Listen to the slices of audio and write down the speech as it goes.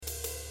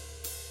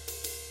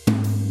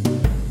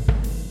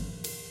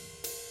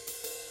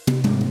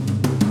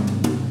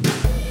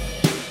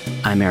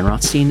I'm Aaron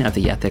Rothstein of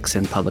the Ethics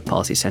and Public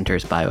Policy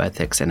Center's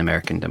Bioethics and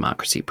American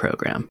Democracy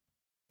program.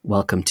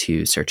 Welcome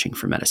to Searching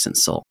for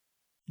Medicine's Soul.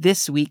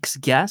 This week's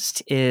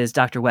guest is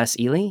Dr. Wes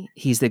Ely.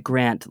 He's the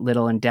Grant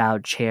Little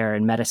Endowed Chair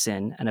in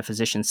Medicine and a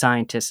physician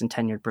scientist and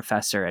tenured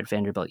professor at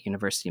Vanderbilt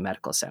University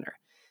Medical Center.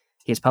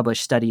 He has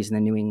published studies in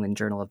the New England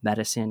Journal of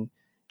Medicine,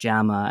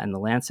 JAMA, and The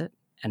Lancet,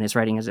 and his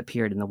writing has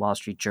appeared in the Wall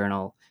Street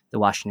Journal, the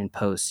Washington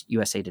Post,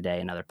 USA Today,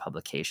 and other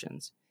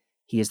publications.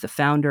 He is the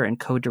founder and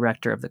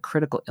co-director of the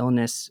Critical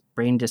Illness,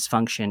 Brain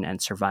Dysfunction,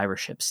 and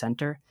Survivorship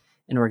Center,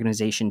 an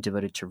organization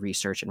devoted to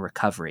research and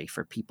recovery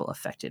for people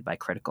affected by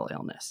critical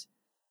illness.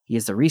 He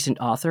is the recent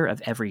author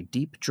of Every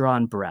Deep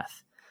Drawn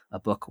Breath, a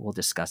book we'll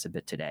discuss a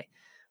bit today.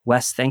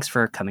 Wes, thanks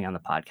for coming on the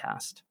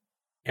podcast.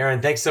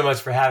 Aaron, thanks so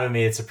much for having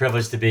me. It's a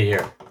privilege to be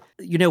here.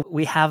 You know,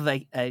 we have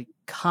a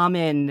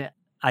common,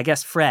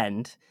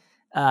 friend.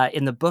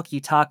 In the book,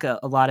 you talk a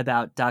lot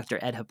about Dr.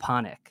 Ed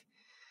Haponic,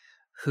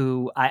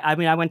 who,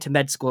 I went to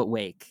med school at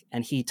Wake,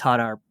 and he taught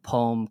our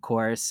poem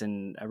course,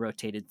 and I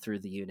rotated through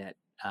the unit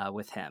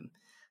with him.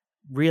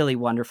 Really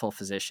wonderful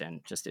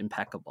physician, just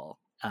impeccable.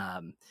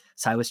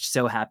 So I was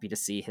so happy to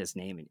see his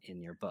name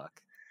in your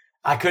book.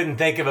 I couldn't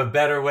think of a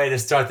better way to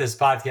start this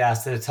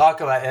podcast than to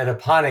talk about Ed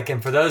Haponic.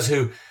 And for those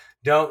who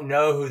don't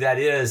know who that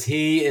is,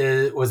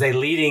 was a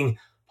leading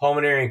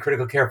pulmonary and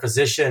critical care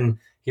physician.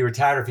 He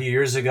retired a few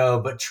years ago,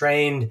 but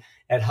trained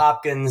at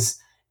Hopkins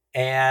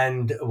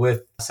and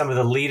with some of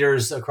the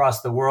leaders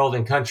across the world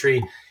and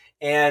country.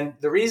 And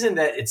the reason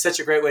that it's such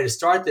a great way to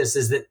start this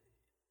is that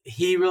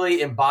he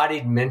really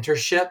embodied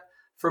mentorship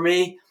for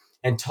me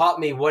and taught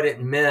me what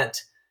it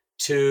meant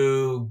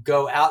to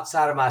go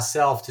outside of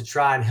myself to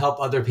try and help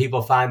other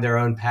people find their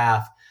own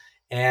path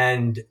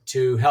and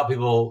to help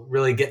people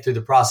really get through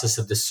the process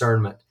of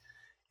discernment.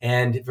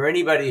 And for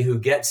anybody who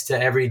gets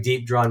to Every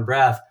Deep Drawn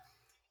Breath,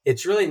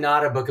 it's really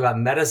not a book about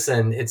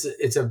medicine. It's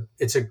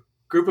a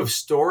group of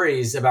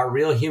stories about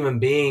real human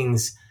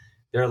beings,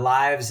 their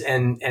lives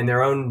and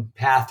their own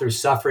path through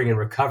suffering and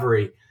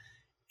recovery.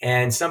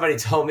 And somebody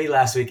told me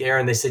last week,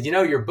 Aaron, they said,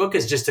 your book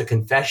is just a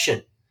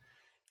confession.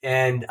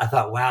 And I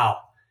thought, wow,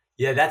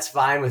 yeah, that's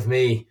fine with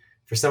me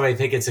for somebody to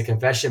think it's a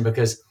confession,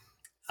 because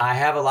I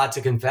have a lot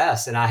to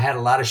confess. And I had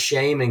a lot of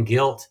shame and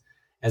guilt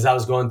as I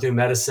was going through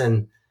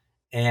medicine.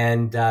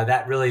 And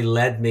that really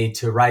led me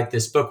to write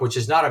this book, which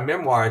is not a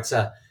memoir. It's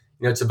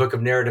a book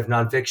of narrative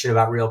nonfiction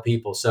about real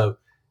people. So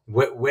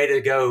way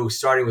to go,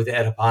 starting with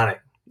Ed Haponic.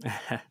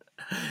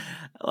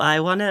 Well, I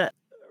want to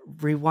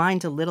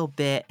rewind a little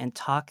bit and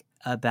talk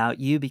about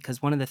you,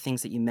 because one of the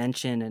things that you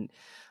mentioned, and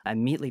I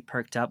immediately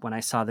perked up when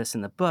I saw this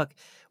in the book,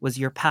 was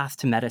your path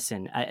to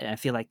medicine. I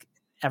feel like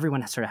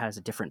everyone sort of has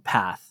a different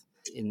path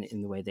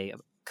in the way they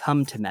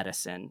come to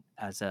medicine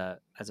as a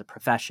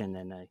profession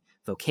and a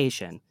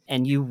vocation.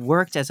 And you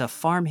worked as a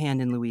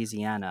farmhand in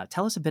Louisiana.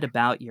 Tell us a bit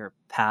about your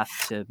path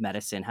to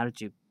medicine. How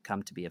did you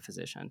come to be a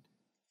physician?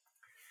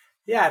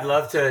 Yeah, I'd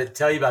love to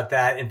tell you about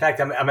that. In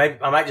fact, I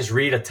might just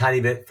read a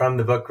tiny bit from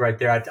the book right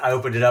there. I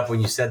opened it up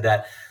when you said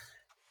that.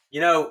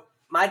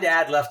 My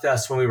dad left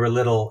us when we were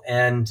little,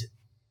 and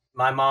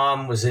my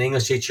mom was an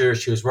English teacher.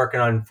 She was working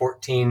on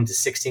 $14,000 to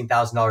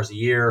 $16,000 a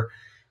year.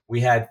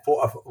 We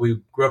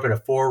grew up in a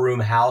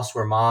 4-room house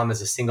where mom,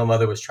 as a single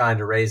mother, was trying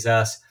to raise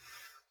us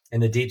in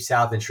the deep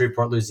South in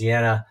Shreveport,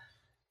 Louisiana.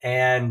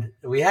 And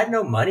we had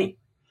no money.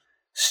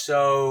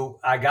 So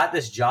I got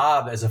this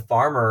job as a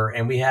farmer,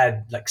 and we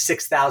had like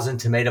 6,000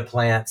 tomato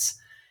plants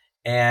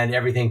and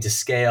everything to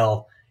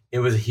scale. It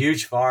was a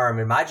huge farm.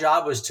 And my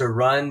job was to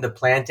run the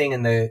planting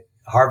and the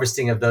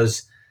harvesting of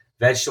those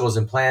vegetables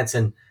and plants.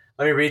 And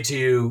let me read to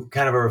you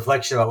kind of a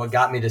reflection about what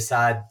got me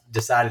decided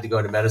to go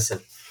into medicine.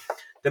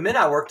 The men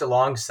I worked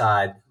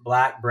alongside,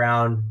 black,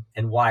 brown,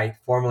 and white,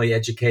 formally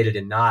educated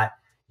and not,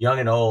 young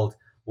and old,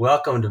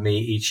 welcomed me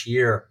each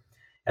year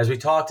as we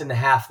talked in the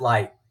half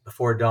light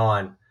before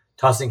dawn,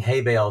 tossing hay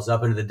bales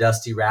up into the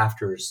dusty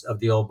rafters of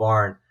the old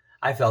barn.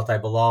 I felt I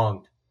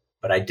belonged,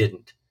 but I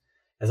didn't.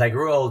 As I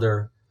grew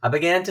older, I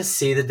began to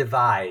see the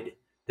divide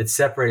that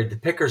separated the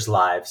pickers'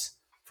 lives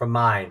from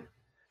mine.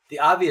 The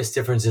obvious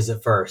difference is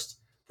at first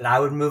that I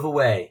would move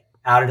away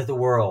out into the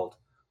world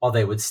while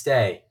they would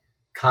stay,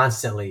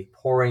 constantly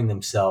pouring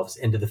themselves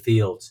into the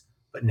fields,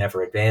 but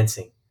never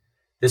advancing.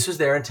 This was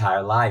their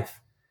entire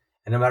life.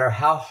 And no matter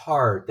how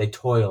hard they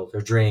toiled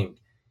or dreamed,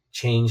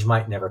 change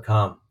might never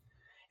come.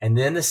 And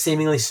then the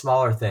seemingly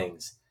smaller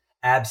things,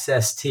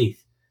 abscessed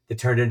teeth that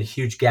turned into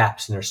huge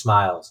gaps in their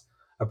smiles,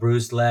 a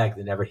bruised leg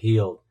that never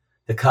healed,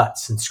 the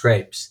cuts and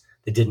scrapes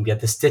that didn't get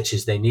the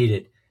stitches they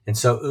needed and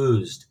so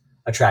oozed,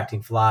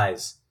 attracting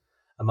flies.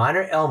 A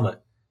minor ailment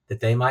that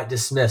they might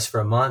dismiss for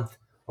a month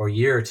or a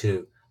year or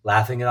two,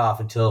 laughing it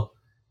off until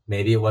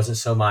maybe it wasn't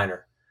so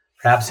minor.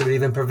 Perhaps it would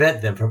even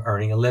prevent them from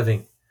earning a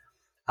living.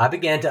 I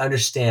began to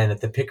understand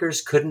that the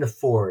pickers couldn't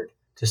afford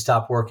to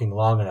stop working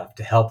long enough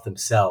to help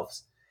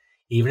themselves,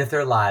 even if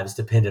their lives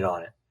depended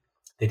on it.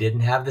 They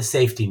didn't have the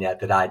safety net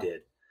that I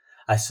did.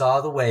 I saw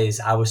the ways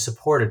I was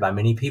supported by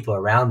many people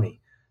around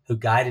me who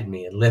guided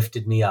me and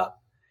lifted me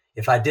up.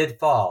 If I did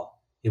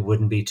fall, it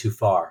wouldn't be too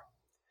far.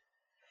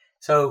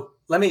 So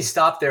let me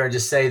stop there and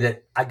just say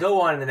that I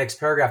go on in the next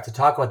paragraph to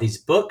talk about these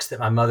books that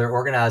my mother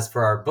organized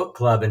for our book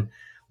club. And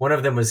one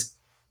of them was,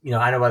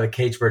 I Know Why the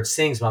Caged Bird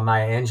Sings by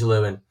Maya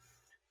Angelou. And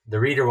the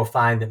reader will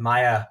find that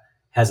Maya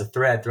has a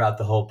thread throughout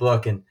the whole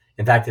book. And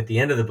in fact, at the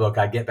end of the book,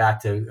 I get back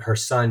to her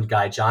son,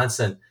 Guy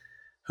Johnson,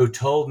 who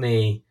told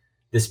me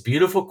this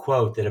beautiful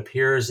quote that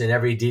appears in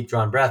every deep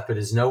drawn breath, but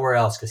is nowhere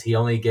else because he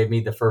only gave me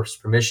the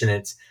first permission.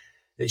 It's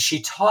that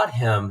she taught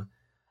him,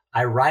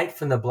 I write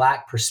from the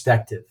Black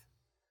perspective,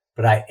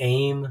 but I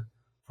aim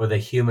for the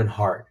human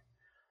heart.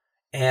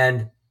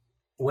 And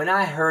when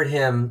I heard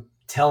him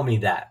tell me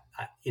that,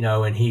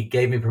 and he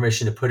gave me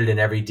permission to put it in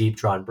every deep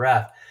drawn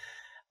breath,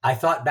 I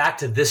thought back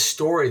to this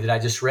story that I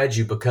just read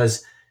you,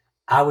 because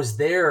I was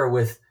there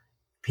with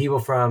people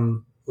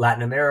from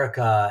Latin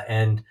America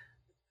and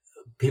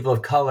people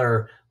of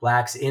color,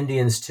 Blacks,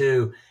 Indians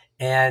too.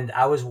 And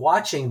I was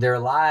watching their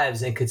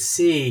lives and could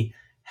see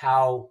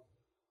how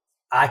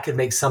I could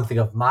make something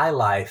of my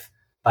life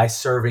by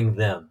serving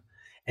them.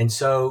 And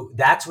so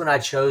that's when I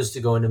chose to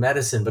go into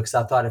medicine, because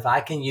I thought if I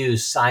can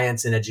use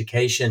science and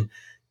education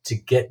to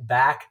get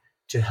back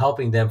to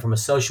helping them from a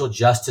social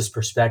justice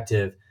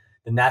perspective,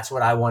 then that's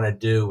what I want to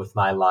do with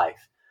my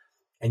life.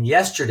 And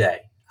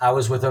yesterday, I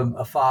was with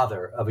a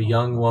father of a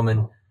young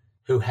woman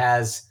who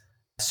has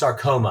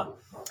sarcoma,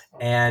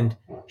 and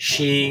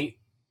she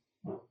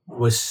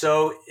was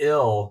so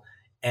ill.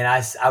 And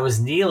I was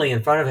kneeling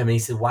in front of him, and he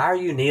said, "Why are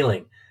you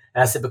kneeling?"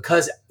 And I said,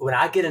 "Because when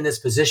I get in this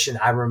position,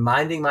 I'm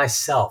reminding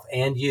myself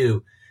and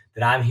you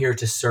that I'm here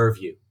to serve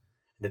you,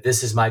 that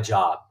this is my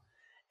job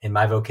and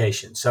my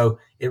vocation." So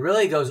it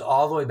really goes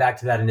all the way back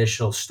to that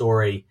initial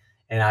story.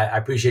 And I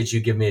appreciate you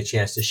giving me a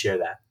chance to share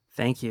that.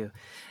 Thank you.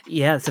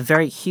 Yeah, it's a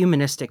very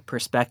humanistic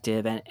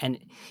perspective. And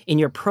in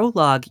your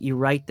prologue, you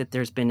write that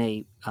there's been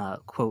a,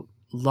 quote,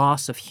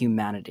 loss of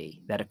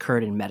humanity that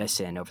occurred in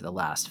medicine over the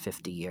last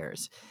 50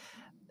 years.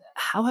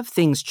 How have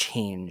things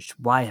changed?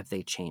 Why have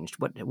they changed?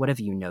 What have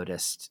you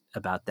noticed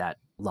about that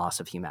loss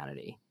of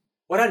humanity?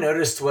 What I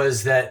noticed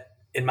was that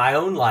in my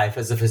own life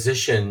as a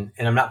physician,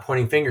 and I'm not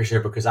pointing fingers here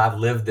because I've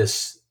lived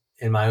this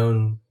in my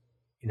own,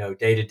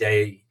 day to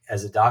day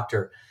as a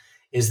doctor,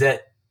 is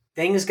that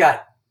things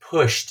got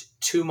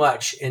pushed too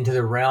much into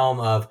the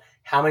realm of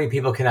how many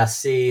people can I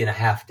see in a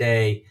half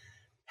day?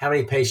 How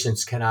many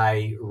patients can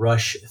I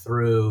rush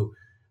through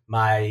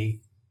my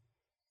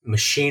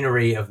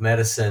machinery of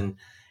medicine?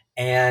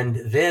 And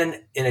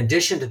then in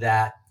addition to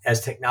that,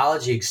 as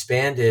technology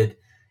expanded,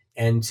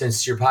 and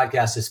since your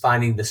podcast is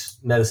Finding this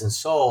Medicine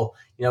Soul,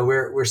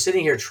 we're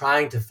sitting here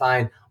trying to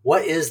find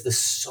what is the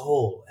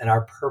soul and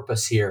our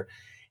purpose here.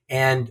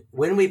 And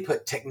when we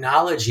put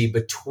technology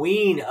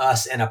between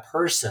us and a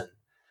person,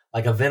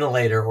 like a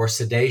ventilator or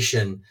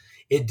sedation,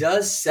 it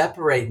does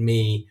separate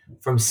me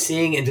from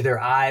seeing into their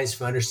eyes,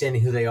 from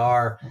understanding who they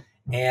are.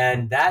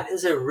 And that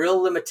is a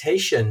real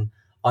limitation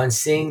on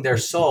seeing their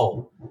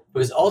soul,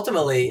 because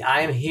ultimately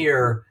I am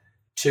here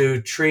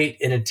to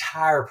treat an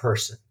entire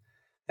person,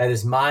 that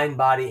is mind,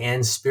 body,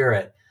 and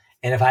spirit.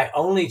 And if I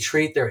only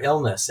treat their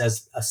illness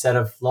as a set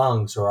of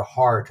lungs or a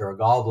heart or a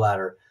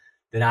gallbladder,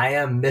 then I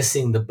am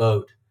missing the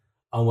boat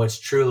on what's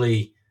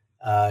truly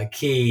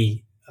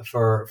key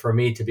for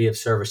me to be of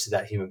service to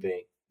that human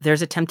being.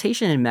 There's a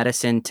temptation in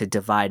medicine to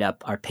divide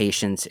up our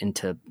patients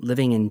into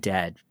living and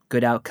dead,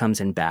 good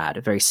outcomes and bad,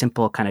 a very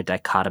simple kind of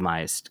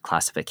dichotomized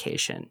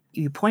classification.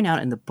 You point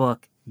out in the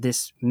book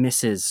this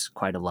misses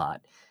quite a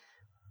lot.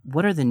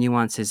 What are the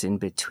nuances in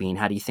between?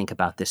 How do you think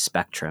about this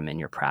spectrum in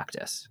your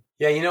practice?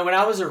 Yeah, when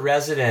I was a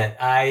resident,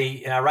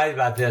 I write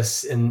about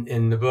this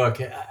in the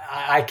book,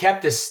 I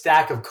kept this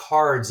stack of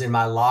cards in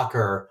my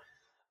locker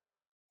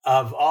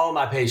of all of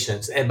my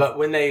patients. But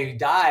when they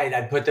died,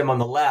 I'd put them on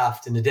the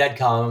left in the dead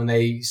column. When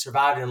they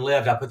survived and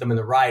lived, I put them in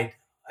the right.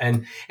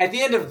 And at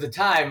the end of the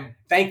time,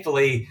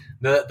 thankfully,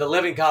 the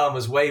living column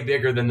was way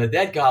bigger than the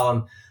dead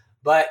column.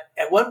 But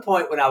at one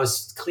point when I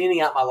was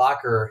cleaning out my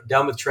locker,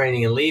 done with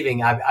training and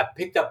leaving, I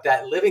picked up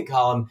that living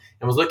column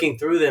and was looking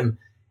through them.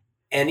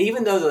 And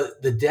even though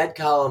the dead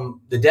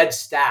column, the dead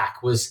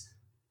stack was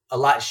a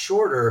lot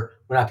shorter,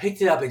 when I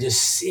picked it up, it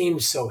just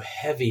seemed so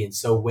heavy and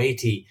so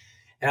weighty.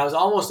 And I was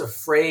almost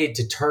afraid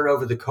to turn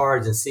over the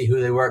cards and see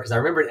who they were, because I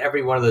remembered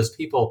every one of those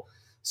people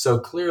so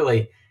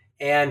clearly.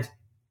 And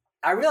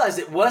I realized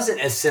it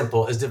wasn't as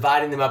simple as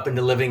dividing them up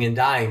into living and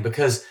dying,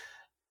 because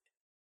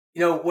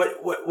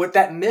what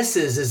that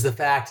misses is the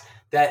fact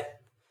that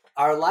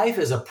our life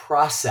is a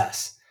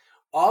process.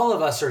 All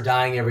of us are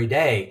dying every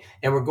day,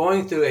 and we're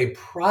going through a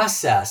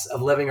process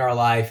of living our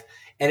life.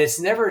 And it's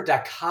never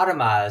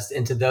dichotomized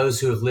into those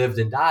who have lived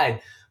and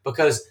died,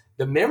 because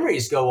the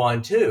memories go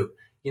on too.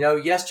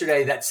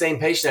 Yesterday, that same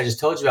patient I just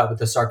told you about with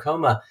the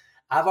sarcoma,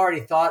 I've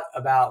already thought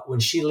about when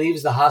she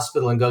leaves the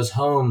hospital and goes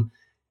home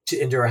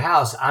into her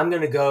house, I'm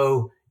going to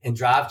go and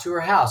drive to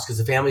her house because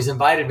the family's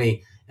invited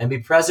me, and be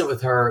present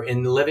with her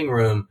in the living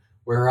room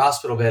where her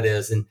hospital bed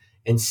is,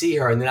 and see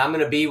her. And then I'm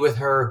going to be with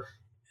her,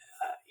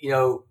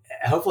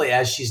 hopefully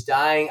as she's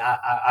dying,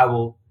 I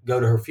will go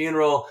to her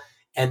funeral,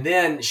 and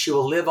then she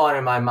will live on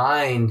in my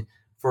mind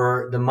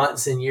for the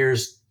months and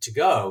years to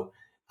go.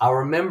 I'll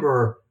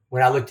remember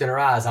when I looked in her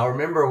eyes. I'll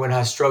remember when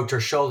I stroked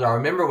her shoulder. I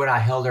remember when I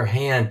held her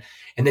hand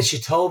and that she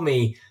told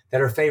me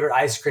that her favorite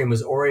ice cream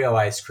was Oreo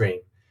ice cream.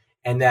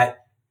 And that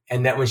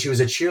when she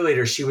was a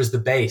cheerleader, she was the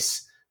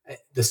base,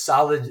 the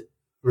solid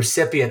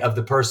recipient of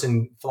the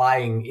person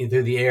flying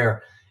through the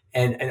air,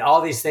 and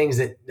all these things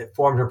that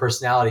formed her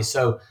personality.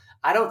 So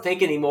I don't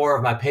think anymore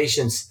of my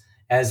patients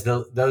as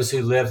those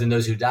who lived and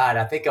those who died.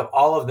 I think of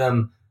all of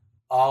them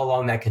all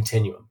along that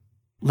continuum.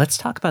 Let's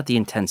talk about the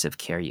intensive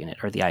care unit,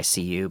 or the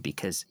ICU,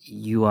 because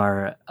you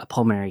are a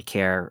pulmonary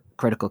care,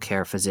 critical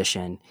care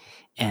physician,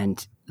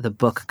 and the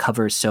book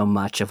covers so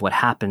much of what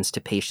happens to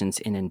patients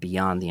in and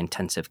beyond the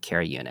intensive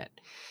care unit.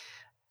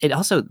 It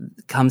also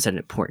comes at an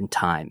important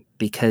time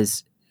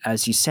because,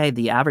 as you say,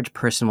 the average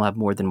person will have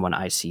more than one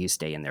ICU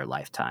stay in their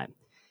lifetime.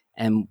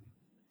 And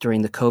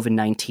during the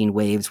COVID-19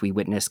 waves, we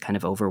witnessed kind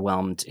of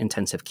overwhelmed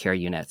intensive care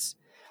units.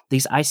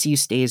 These ICU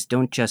stays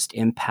don't just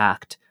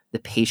impact the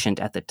patient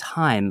at the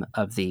time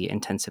of the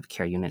intensive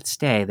care unit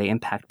stay, they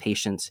impact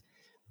patients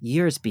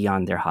years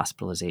beyond their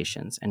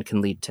hospitalizations and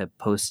can lead to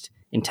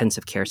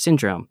post-intensive care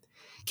syndrome.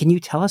 Can you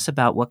tell us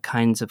about what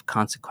kinds of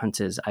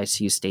consequences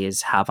ICU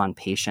stays have on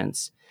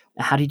patients?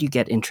 How did you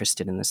get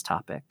interested in this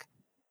topic?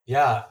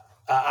 Yeah,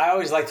 I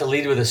always like to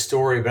lead with a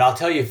story, but I'll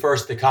tell you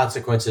first the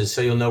consequences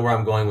so you'll know where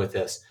I'm going with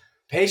this.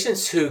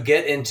 Patients who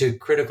get into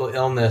critical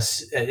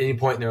illness at any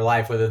point in their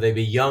life, whether they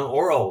be young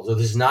or old, so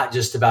this is not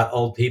just about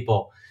old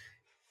people,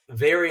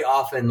 very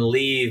often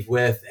leave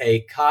with a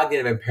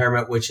cognitive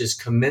impairment which is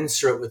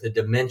commensurate with a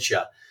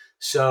dementia.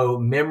 So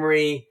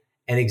memory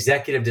and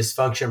executive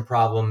dysfunction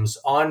problems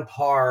on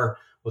par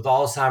with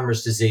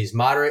Alzheimer's disease,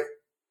 moderate,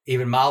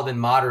 even mild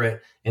and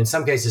moderate, in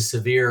some cases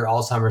severe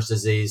Alzheimer's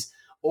disease,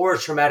 or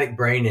traumatic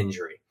brain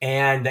injury.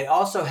 And they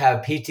also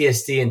have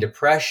PTSD and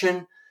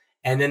depression,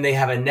 and then they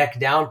have a neck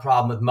down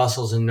problem with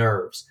muscles and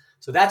nerves.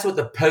 So that's what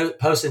the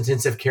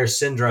post-intensive care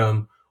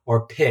syndrome,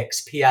 or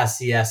PICS,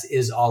 PICS,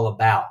 is all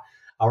about.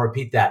 I'll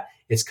repeat that.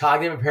 It's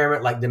cognitive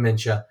impairment like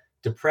dementia,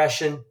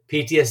 depression,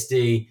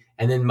 PTSD,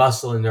 and then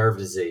muscle and nerve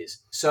disease.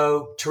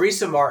 So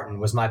Teresa Martin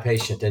was my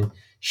patient, and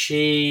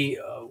she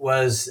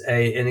was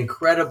an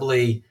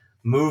incredibly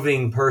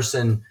moving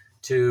person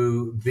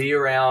to be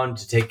around,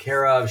 to take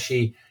care of.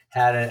 She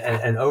had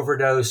an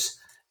overdose,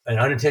 an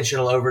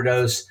unintentional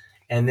overdose,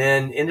 and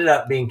then ended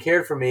up being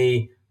cared for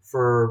me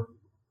for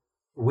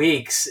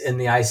weeks in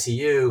the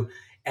ICU.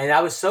 And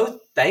I was so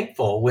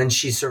thankful when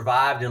she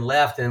survived and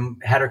left,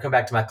 and had her come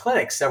back to my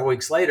clinic several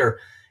months later,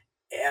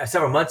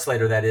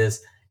 that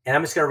is. And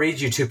I'm just going to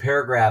read you 2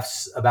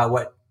 paragraphs about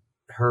what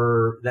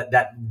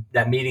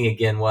that meeting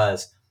again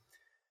was.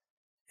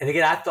 And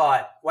again, I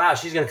thought, wow,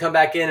 she's going to come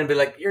back in and be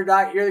like, you're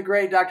the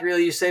great Dr. Ely,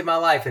 you saved my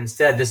life.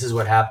 Instead, this is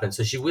what happened.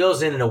 So she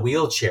wheels in a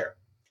wheelchair,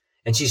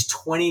 and she's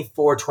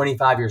 24,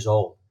 25 years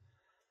old.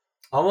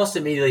 Almost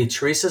immediately,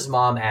 Teresa's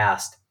mom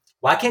asked,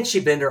 why can't she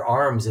bend her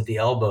arms at the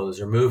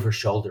elbows or move her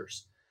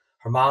shoulders?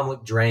 Her mom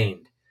looked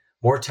drained,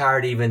 more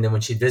tired even than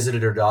when she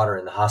visited her daughter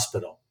in the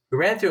hospital. We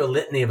ran through a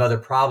litany of other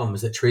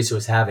problems that Teresa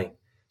was having.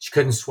 She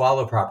couldn't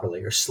swallow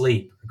properly or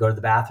sleep or go to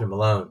the bathroom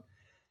alone.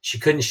 She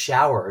couldn't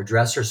shower or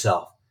dress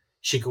herself.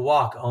 She could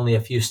walk only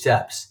a few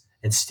steps,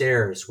 and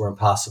stairs were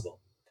impossible.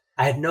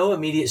 I had no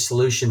immediate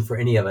solution for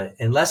any of it,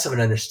 and less of an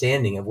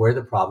understanding of where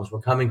the problems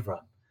were coming from.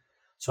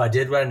 So I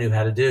did what I knew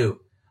how to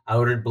do. I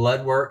ordered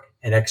blood work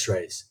and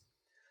x-rays.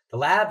 The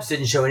labs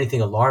didn't show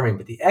anything alarming,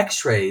 but the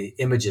x-ray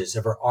images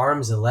of her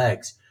arms and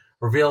legs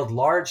revealed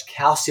large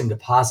calcium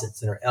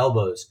deposits in her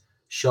elbows,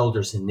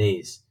 shoulders, and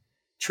knees.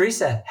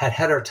 Teresa had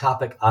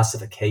heterotopic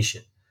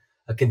ossification,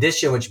 a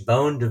condition which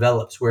bone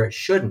develops where it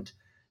shouldn't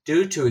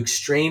due to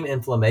extreme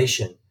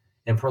inflammation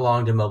and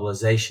prolonged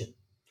immobilization.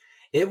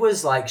 It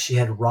was like she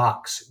had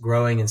rocks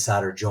growing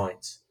inside her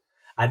joints.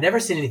 I'd never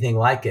seen anything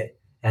like it,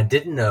 and I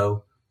didn't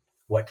know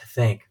what to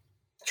think.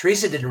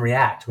 Teresa didn't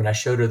react when I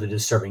showed her the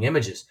disturbing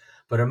images,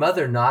 but her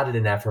mother nodded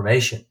in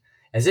affirmation,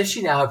 as if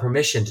she now had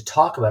permission to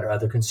talk about her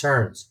other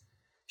concerns.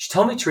 She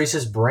told me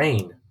Teresa's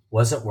brain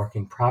wasn't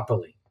working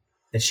properly,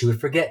 that she would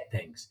forget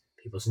things,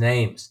 people's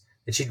names,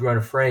 that she'd grown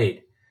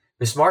afraid.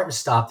 Miss Martin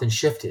stopped and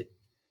shifted.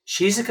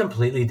 She's a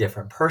completely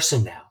different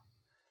person now.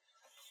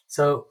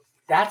 So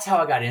that's how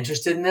I got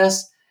interested in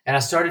this. And I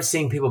started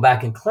seeing people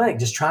back in clinic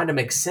just trying to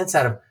make sense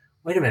out of,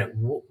 wait a minute,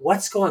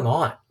 what's going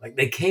on? Like,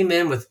 they came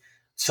in with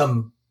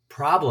some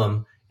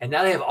problem, and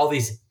now they have all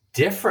these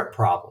different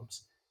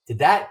problems.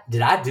 Did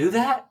I do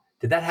that?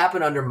 Did that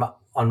happen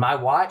on my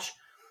watch?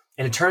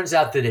 And it turns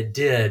out that it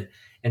did.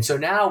 And so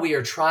now we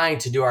are trying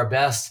to do our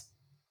best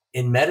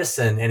in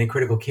medicine and in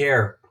critical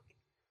care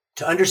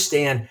to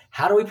understand,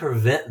 how do we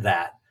prevent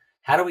that?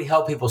 How do we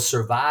help people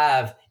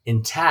survive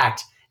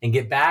intact and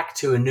get back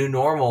to a new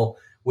normal,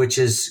 which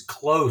is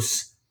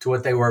close to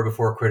what they were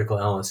before critical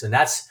illness? And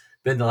that's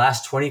been the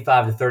last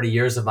 25 to 30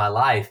 years of my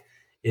life,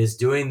 is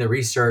doing the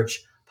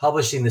research,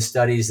 publishing the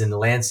studies in the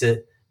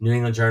Lancet, New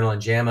England Journal,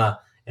 and JAMA,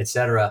 et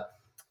cetera,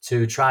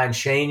 to try and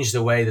change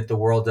the way that the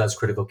world does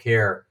critical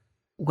care.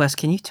 Wes,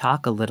 can you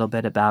talk a little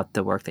bit about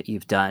the work that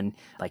you've done,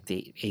 like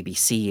the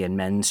ABC and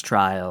men's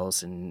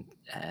trials and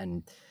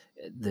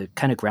the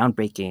kind of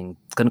groundbreaking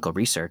clinical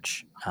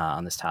research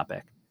on this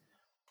topic.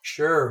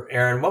 Sure,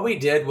 Aaron. What we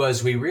did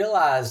was we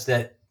realized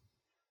that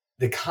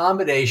the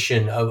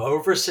combination of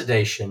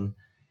oversedation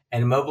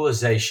and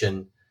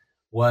immobilization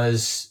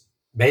was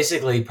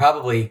basically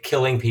probably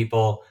killing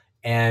people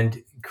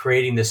and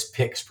creating this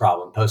PICS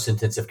problem,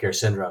 post-intensive care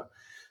syndrome.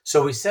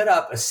 So we set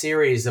up a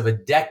series of a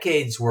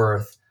decade's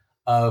worth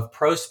of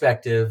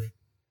prospective,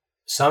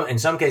 in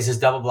some cases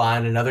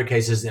double-blind, in other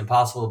cases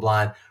impossible to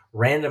blind,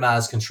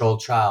 randomized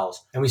controlled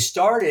trials. And we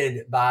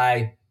started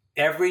by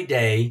every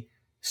day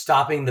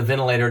stopping the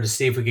ventilator to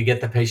see if we could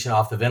get the patient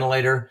off the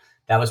ventilator.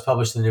 That was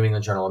published in the New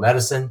England Journal of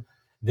Medicine.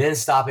 Then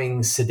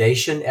stopping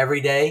sedation every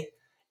day.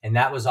 And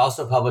that was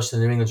also published in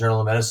the New England Journal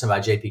of Medicine by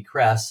J.P.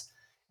 Kress.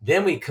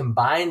 Then we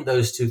combined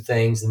those two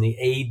things in the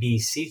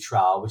ABC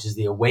trial, which is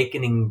the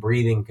Awakening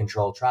Breathing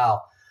Control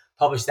Trial.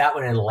 Published that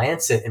one in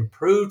Lancet and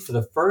proved for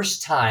the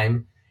first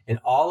time in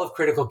all of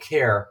critical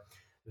care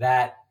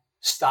that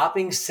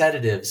stopping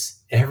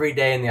sedatives every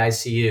day in the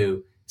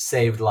ICU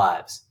saved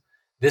lives.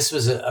 This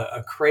was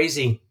a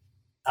crazy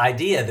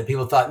idea that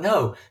people thought,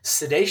 no,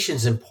 sedation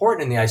is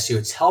important in the ICU.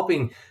 It's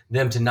helping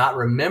them to not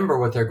remember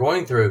what they're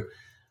going through.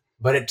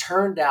 But it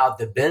turned out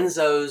that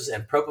benzos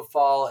and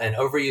propofol and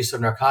overuse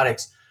of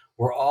narcotics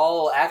were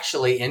all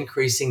actually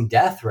increasing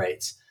death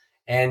rates.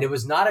 And it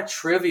was not a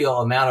trivial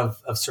amount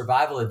of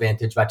survival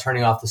advantage by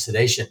turning off the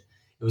sedation.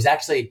 It was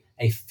actually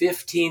a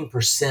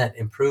 15%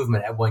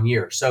 improvement at 1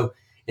 year. So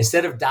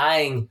instead of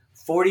dying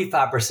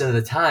 45% of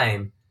the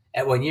time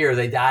at 1 year,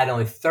 they died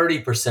only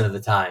 30% of the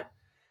time.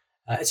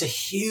 It's a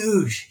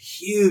huge,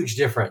 huge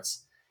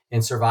difference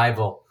in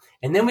survival.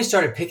 And then we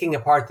started picking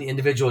apart the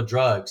individual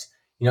drugs.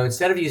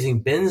 Instead of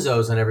using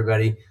benzos on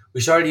everybody,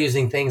 we started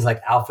using things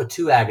like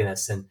alpha-2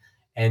 agonists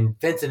and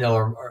fentanyl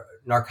or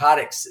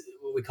narcotics,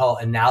 what we call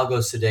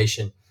analogous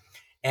sedation.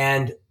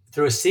 And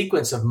through a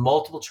sequence of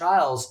multiple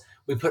trials,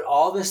 we put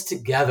all this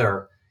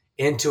together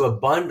into a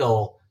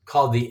bundle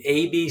called the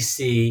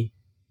ABC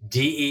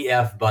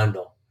DEF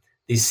bundle.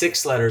 These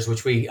 6 letters,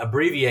 which we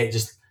abbreviate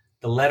just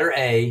the letter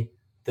A,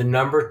 the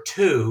number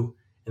 2,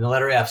 and the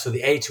letter F. So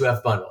the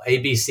A2F bundle,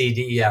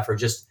 ABCDEF, or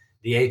just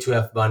the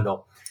A2F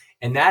bundle.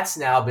 And that's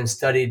now been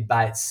studied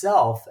by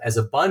itself as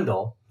a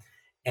bundle.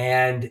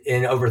 And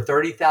in over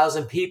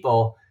 30,000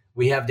 people,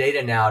 we have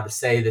data now to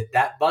say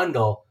that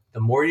bundle, the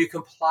more you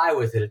comply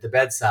with it at the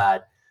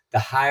bedside, the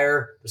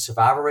higher the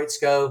survival rates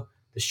go,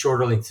 the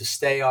shorter lengths of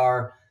stay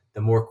are,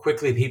 the more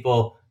quickly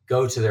people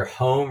go to their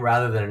home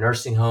rather than a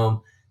nursing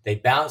home. They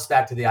bounce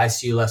back to the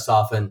ICU less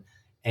often,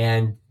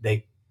 and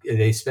they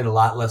spend a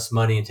lot less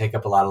money and take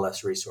up a lot of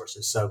less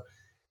resources. So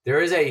there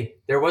was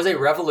a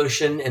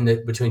revolution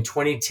between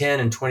 2010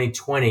 and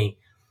 2020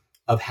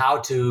 of how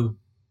to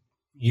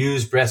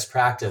use best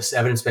practice,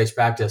 evidence-based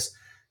practice,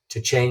 to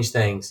change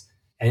things.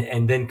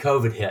 And then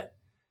COVID hit,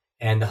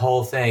 and the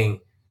whole thing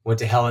went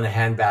to hell in a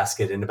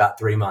handbasket in about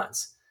 3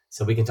 months.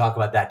 So we can talk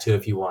about that too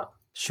if you want.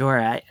 Sure.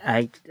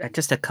 I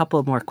just a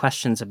couple more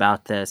questions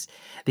about this,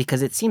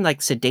 because it seemed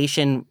like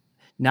sedation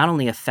not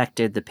only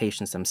affected the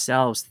patients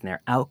themselves and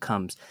their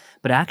outcomes,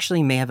 but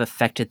actually may have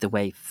affected the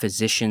way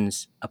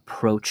physicians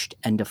approached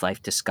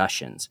end-of-life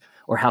discussions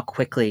or how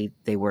quickly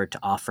they were to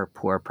offer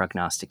poor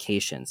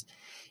prognostications.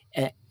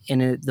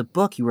 In the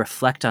book, you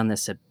reflect on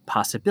this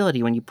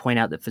possibility when you point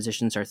out that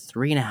physicians are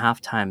 3.5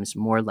 times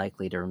more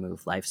likely to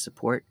remove life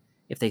support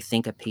if they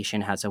think a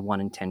patient has a 1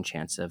 in 10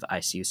 chance of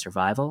ICU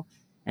survival,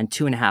 and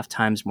 2.5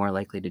 times more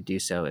likely to do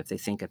so if they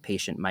think a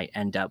patient might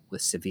end up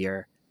with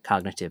severe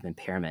cognitive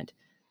impairment.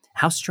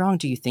 How strong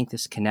do you think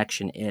this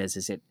connection is?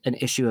 Is it an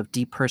issue of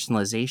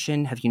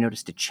depersonalization? Have you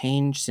noticed a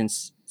change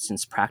since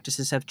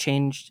practices have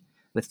changed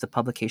with the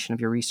publication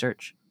of your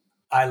research?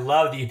 I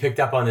love that you picked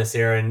up on this,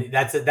 Aaron.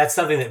 That's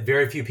something that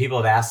very few people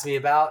have asked me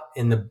about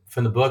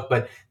from the book,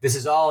 but this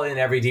is all in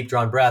Every Deep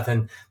Drawn Breath.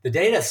 And the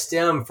data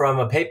stem from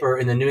a paper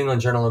in the New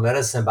England Journal of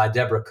Medicine by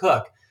Deborah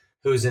Cook,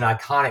 who's an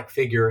iconic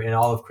figure in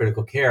all of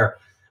critical care.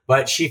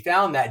 But she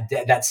found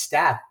that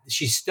stat,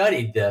 she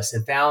studied this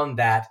and found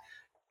that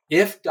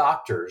if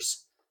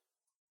doctors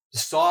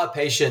saw a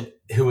patient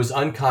who was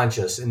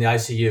unconscious in the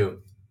ICU,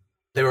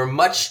 they were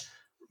much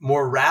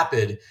more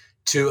rapid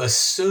to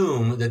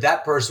assume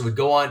that person would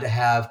go on to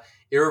have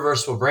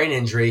irreversible brain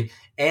injury.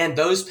 And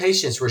those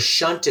patients were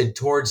shunted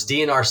towards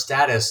DNR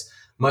status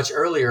much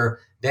earlier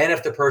than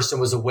if the person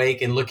was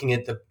awake and looking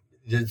at the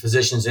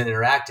physicians and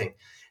interacting.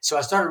 So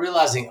I started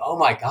realizing, oh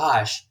my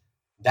gosh,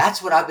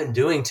 that's what I've been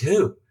doing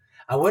too.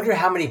 I wonder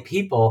how many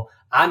people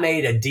I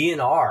made a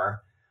DNR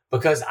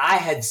because I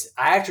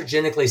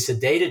iatrogenically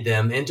sedated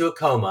them into a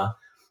coma,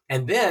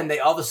 and then they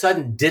all of a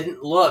sudden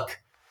didn't look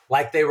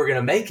like they were going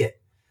to make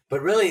it.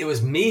 But really, it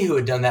was me who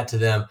had done that to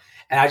them.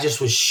 And I just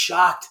was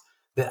shocked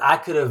that I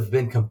could have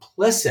been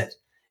complicit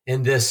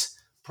in this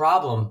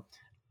problem.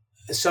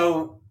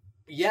 So,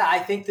 yeah, I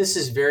think this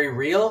is very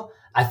real.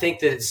 I think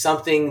that it's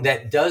something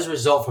that does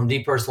result from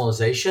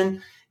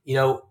depersonalization,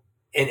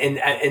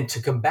 and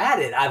to combat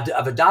it,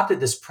 I've adopted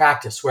this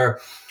practice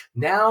where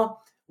now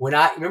when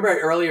I remember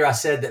earlier, I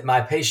said that my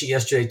patient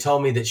yesterday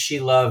told me that she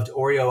loved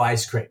Oreo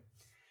ice cream.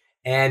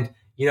 And,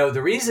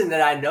 the reason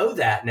that I know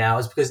that now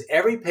is because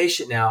every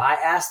patient now, I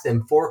ask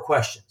them 4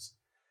 questions.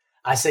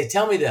 I say,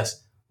 tell me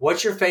this,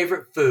 what's your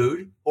favorite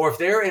food? Or if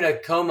they're in a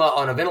coma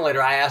on a ventilator,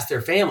 I ask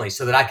their family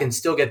so that I can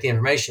still get the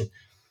information.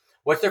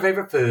 What's their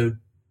favorite food,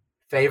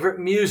 favorite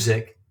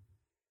music,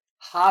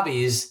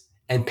 hobbies,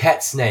 and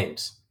pets'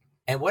 names?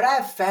 And what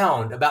I've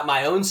found about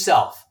my own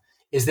self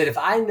is that if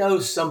I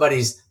know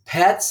somebody's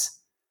pets,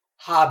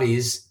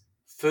 hobbies,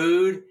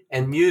 food,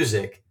 and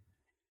music,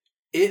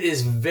 it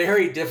is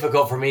very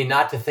difficult for me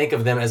not to think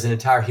of them as an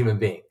entire human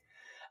being.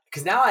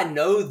 Because now I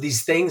know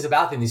these things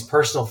about them, these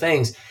personal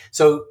things.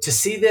 So to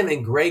see them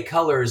in gray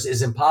colors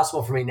is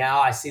impossible for me. Now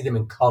I see them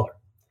in color.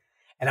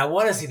 And I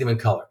want to see them in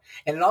color.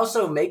 And it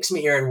also makes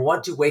me, Aaron,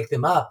 want to wake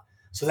them up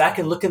so that I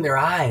can look in their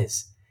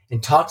eyes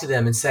and talk to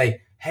them and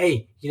say,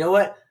 hey, you know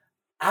what?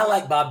 I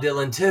like Bob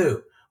Dylan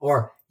too.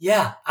 Or,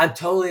 yeah, I'm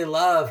totally in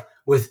love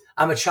with,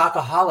 I'm a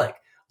chocoholic.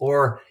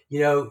 Or,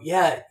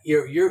 yeah,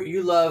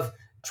 you love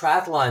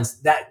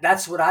triathlons.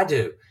 That's what I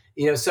do.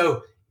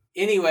 So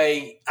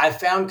anyway, I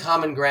found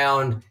common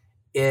ground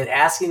in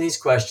asking these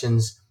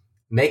questions,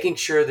 making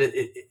sure that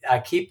I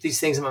keep these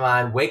things in my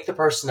mind, wake the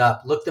person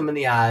up, look them in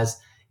the eyes,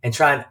 and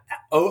try and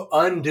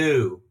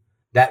undo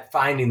that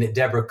finding that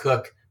Deborah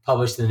Cook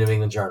published in the New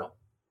England Journal.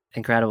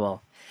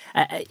 Incredible.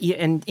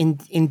 And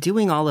in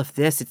doing all of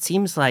this, it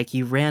seems like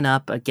you ran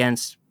up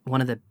against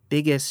one of the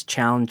biggest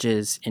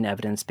challenges in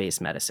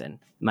evidence-based medicine.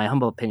 In my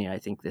humble opinion, I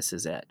think this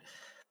is it.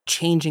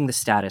 Changing the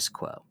status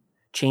quo,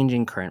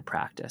 changing current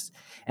practice.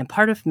 And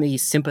part of me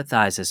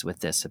sympathizes with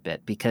this a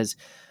bit because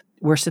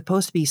we're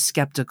supposed to be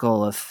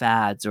skeptical of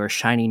fads or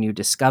shiny new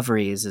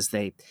discoveries as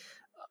they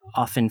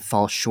often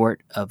fall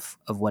short of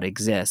what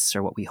exists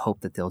or what we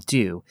hope that they'll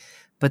do.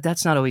 But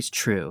that's not always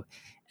true.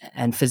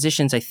 And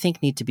physicians, I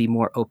think, need to be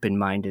more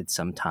open-minded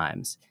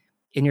sometimes.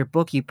 In your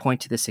book, you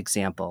point to this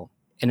example.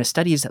 In a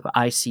study of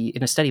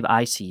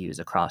ICUs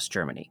across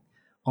Germany,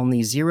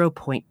 only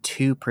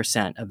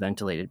 0.2% of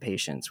ventilated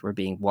patients were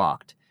being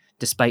walked,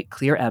 despite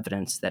clear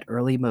evidence that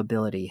early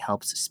mobility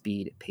helps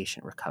speed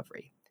patient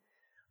recovery.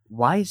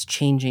 Why is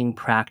changing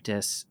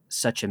practice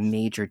such a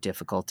major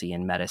difficulty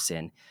in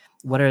medicine?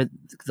 What are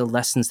the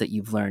lessons that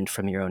you've learned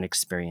from your own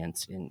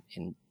experience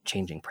in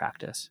changing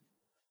practice?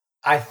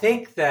 I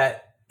think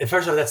that,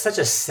 first of all, that's such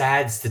a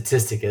sad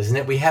statistic, isn't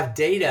it? We have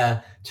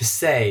data to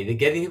say that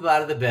getting people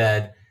out of the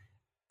bed,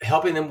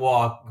 helping them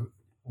walk,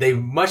 they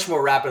much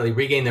more rapidly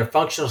regain their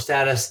functional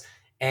status,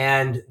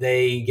 and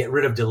they get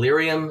rid of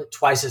delirium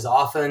twice as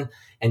often.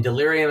 And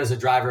delirium is a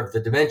driver of the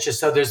dementia.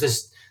 So there's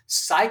this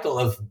cycle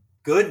of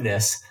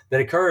goodness that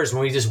occurs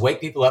when we just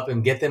wake people up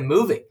and get them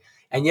moving.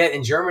 And yet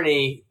in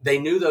Germany, they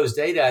knew those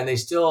data and they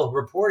still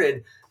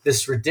reported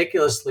this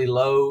ridiculously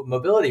low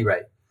mobility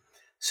rate.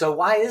 So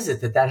why is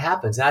it that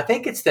happens? And I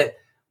think it's that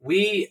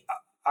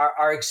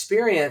our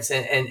experience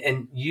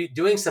and you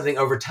doing something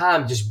over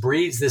time just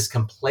breeds this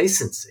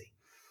complacency.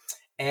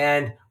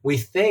 And we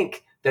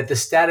think that the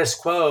status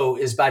quo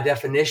is by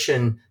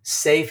definition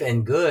safe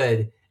and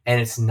good, and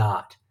it's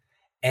not.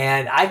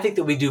 And I think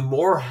that we do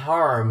more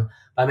harm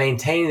by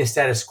maintaining the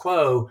status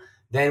quo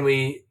than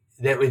we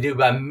do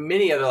by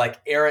many other, like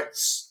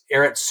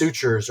errant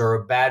sutures or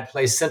a bad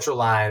placed central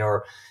line,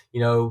 or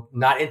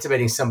not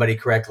intubating somebody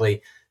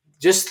correctly.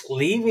 Just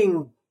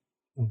leaving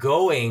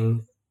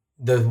going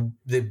the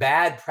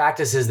bad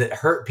practices that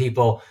hurt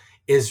people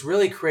is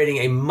really creating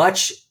a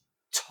much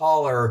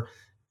taller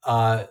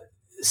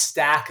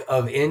stack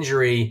of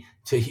injury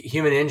to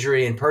human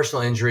injury and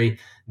personal injury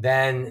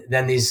than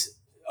these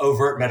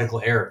overt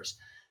medical errors.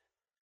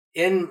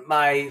 In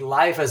my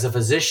life as a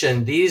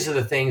physician, these are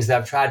the things that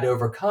I've tried to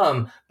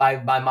overcome by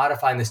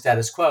modifying the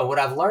status quo. What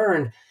I've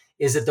learned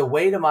is that the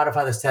way to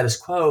modify the status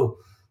quo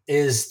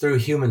is through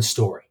human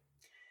story.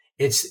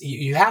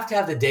 You have to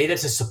have the data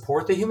to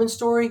support the human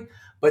story,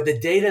 but the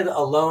data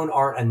alone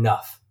aren't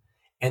enough.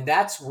 And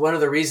that's one of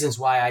the reasons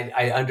why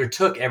I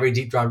undertook Every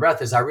Deep Drawn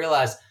Breath, is I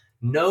realized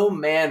no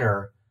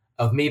manner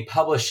of me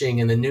publishing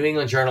in the New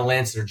England Journal,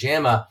 Lancet, or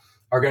JAMA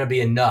are going to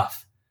be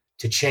enough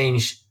to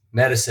change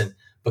medicine,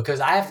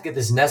 because I have to get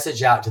this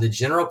message out to the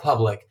general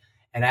public,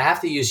 and I have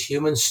to use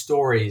human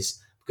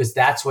stories, because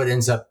that's what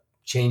ends up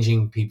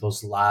changing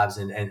people's lives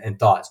and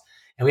thoughts.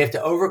 And we have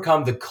to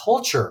overcome the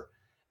culture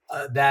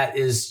that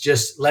is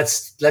just,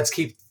 let's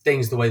keep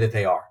things the way that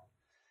they are.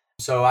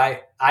 So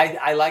I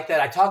like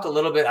that. I talk a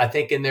little bit, I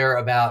think, in there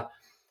about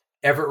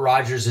Everett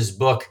Rogers'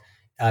 book,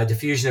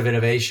 Diffusion of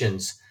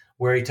Innovations,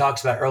 where he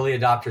talks about early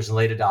adopters and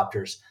late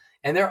adopters.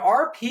 And there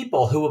are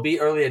people who will be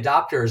early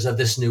adopters of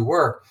this new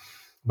work.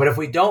 But if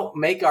we don't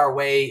make our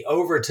way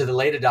over to the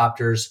late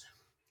adopters,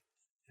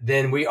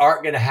 then we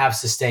aren't going to have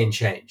sustained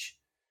change,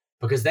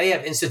 because they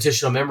have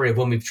institutional memory of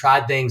when we've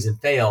tried things and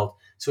failed.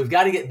 So we've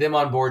got to get them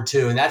on board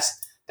too. And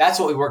that's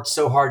what we worked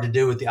so hard to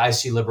do with the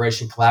ICU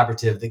Liberation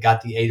Collaborative that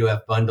got the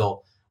A2F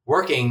bundle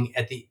working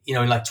at the,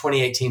 in like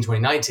 2018,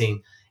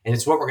 2019. And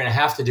it's what we're going to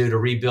have to do to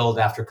rebuild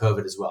after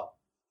COVID as well.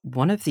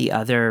 One of the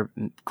other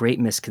great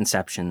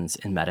misconceptions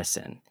in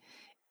medicine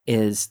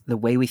is the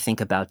way we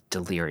think about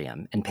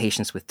delirium and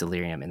patients with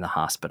delirium in the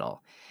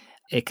hospital.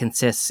 It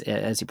consists,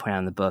 as you point out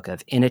in the book,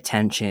 of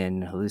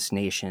inattention,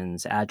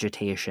 hallucinations,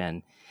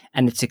 agitation,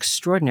 and it's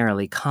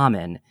extraordinarily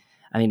common.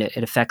 I mean,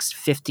 it affects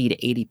 50 to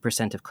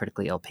 80% of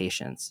critically ill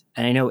patients.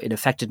 And I know it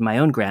affected my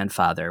own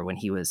grandfather when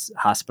he was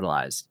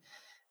hospitalized.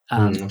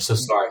 I'm so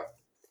sorry.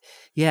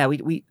 Yeah,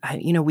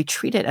 we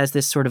treat it as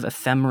this sort of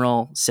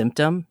ephemeral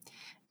symptom,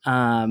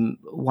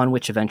 one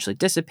which eventually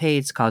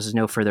dissipates, causes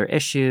no further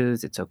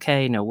issues. It's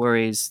okay, no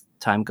worries,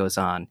 time goes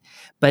on.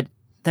 But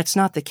that's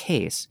not the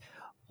case.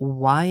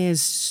 Why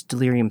is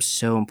delirium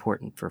so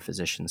important for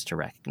physicians to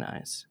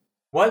recognize?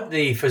 What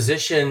the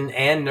physician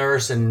and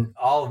nurse and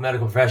all of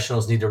medical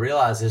professionals need to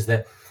realize is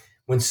that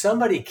when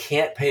somebody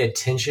can't pay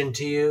attention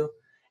to you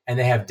and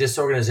they have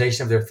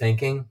disorganization of their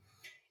thinking,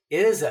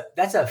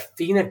 that's a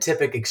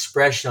phenotypic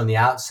expression on the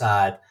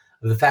outside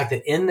of the fact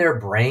that in their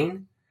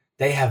brain,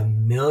 they have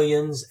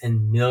millions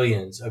and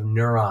millions of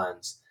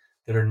neurons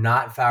that are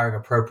not firing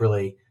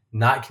appropriately,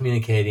 not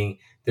communicating.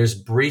 There's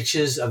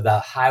breaches of the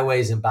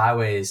highways and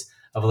byways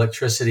of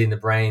electricity in the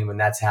brain when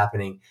that's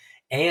happening.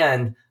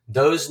 And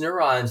those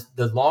neurons,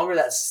 the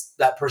longer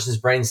that person's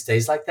brain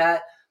stays like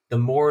that, the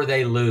more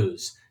they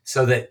lose.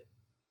 So that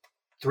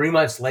 3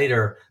 months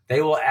later,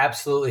 they will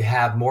absolutely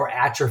have more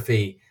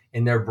atrophy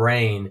in their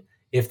brain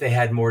if they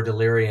had more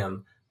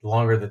delirium the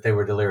longer that they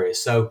were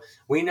delirious. So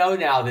we know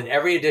now that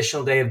every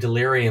additional day of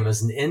delirium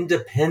is an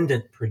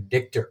independent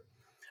predictor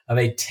of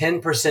a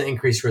 10%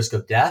 increased risk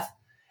of death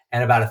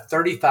and about a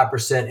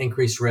 35%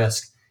 increased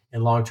risk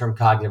in long-term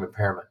cognitive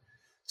impairment.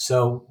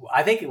 So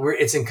I think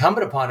it's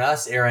incumbent upon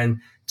us,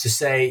 Aaron, to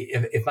say,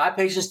 if my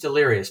patient's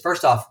delirious,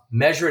 first off,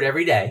 measure it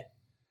every day.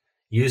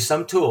 Use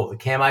some tool, the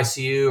CAM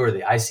ICU or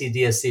the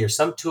ICDSC or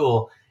some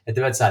tool at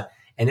the bedside.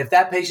 And if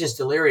that patient's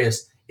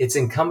delirious, it's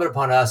incumbent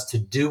upon us to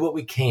do what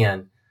we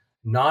can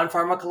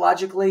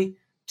non-pharmacologically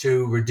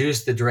to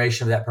reduce the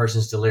duration of that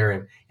person's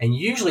delirium. And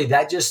usually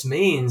that just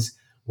means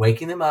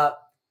waking them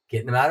up,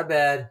 getting them out of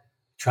bed,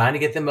 trying to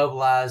get them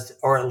mobilized,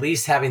 or at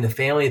least having the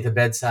family at the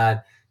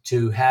bedside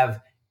to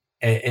have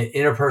an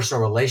interpersonal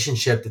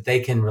relationship that they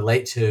can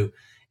relate to.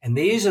 And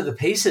these are the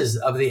pieces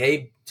of the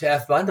A to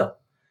F bundle.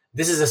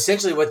 This is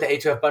essentially what the A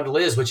to F bundle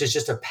is, which is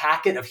just a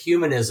packet of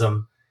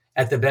humanism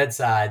at the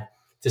bedside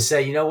to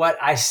say, you know what,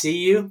 I see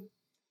you,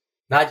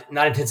 not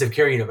intensive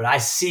care unit, but I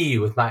see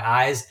you with my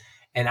eyes,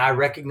 and I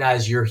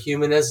recognize your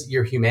humanism,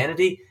 your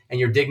humanity, and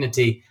your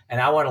dignity, and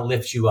I want to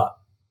lift you up.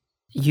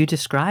 You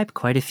describe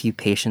quite a few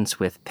patients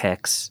with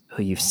PICS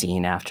who you've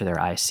seen after their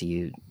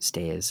ICU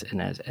stays,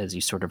 and as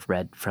you sort of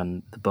read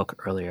from the book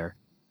earlier,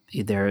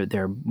 there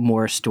are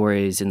more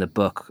stories in the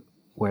book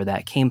where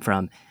that came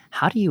from.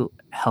 How do you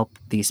help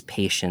these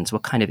patients?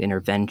 What kind of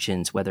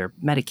interventions, whether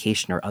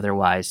medication or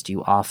otherwise, do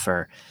you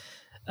offer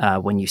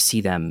when you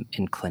see them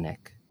in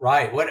clinic?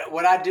 Right.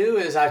 What I do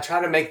is I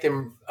try to make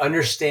them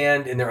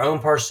understand in their own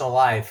personal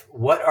life,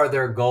 what are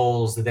their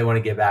goals that they want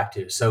to get back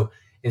to. So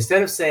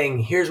instead of saying,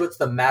 here's what's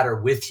the matter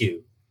with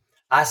you,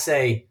 I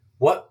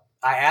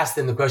ask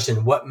them the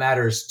question, what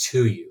matters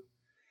to you?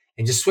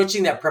 And just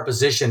switching that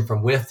preposition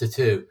from with to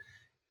to,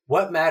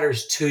 what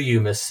matters to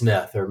you, Miss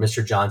Smith or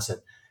Mr. Johnson?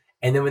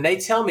 And then when they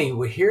tell me,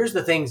 well, here's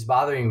the things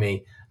bothering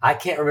me, I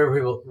can't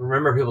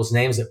remember people's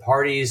names at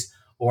parties,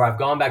 or I've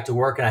gone back to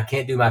work and I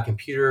can't do my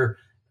computer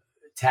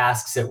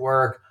tasks at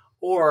work,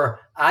 or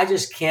I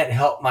just can't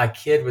help my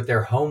kid with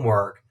their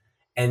homework,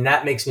 and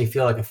that makes me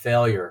feel like a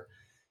failure.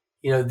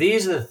 You know,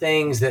 these are the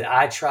things that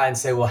I try and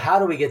say, well, how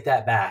do we get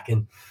that back?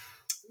 And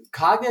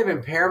cognitive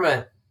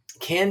impairment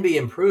can be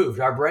improved.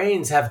 Our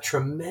brains have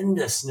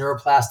tremendous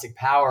neuroplastic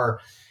power.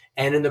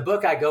 And in the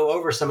book, I go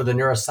over some of the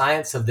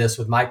neuroscience of this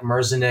with Mike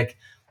Merzenich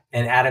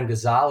and Adam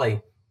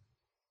Gazzaley.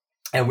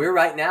 And we're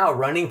right now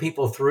running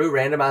people through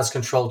randomized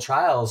controlled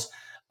trials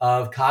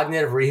of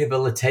cognitive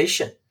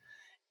rehabilitation.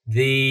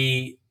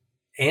 The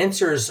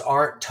answers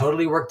aren't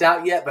totally worked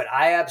out yet, but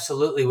I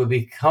absolutely would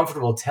be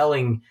comfortable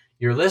telling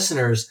your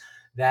listeners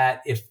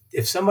that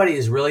if somebody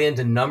is really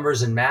into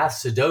numbers and math,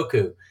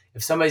 Sudoku,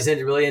 if somebody's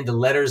really into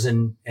letters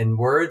and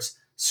words,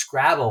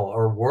 Scrabble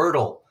or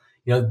Wordle,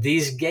 you know,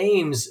 these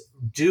games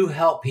do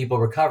help people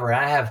recover.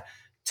 And I have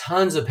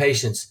tons of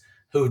patients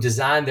who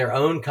designed their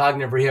own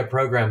cognitive rehab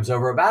programs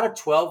over about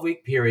a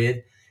 12-week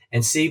period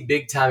and see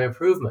big time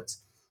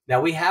improvements.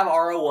 Now we have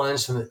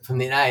R01s from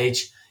the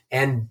NIH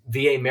and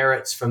VA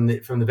merits from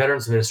the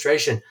Veterans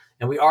Administration,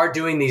 and we are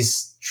doing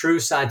these true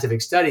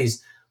scientific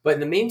studies. But in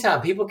the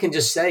meantime, people can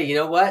just say, you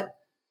know what,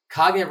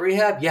 cognitive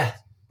rehab, yeah,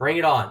 bring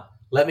it on.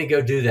 Let me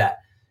go do that.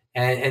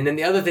 And then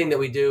the other thing that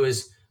we do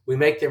is we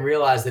make them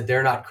realize that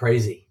they're not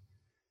crazy.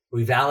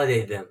 We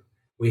validate them.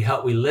 We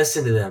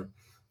listen to them.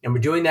 And we're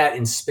doing that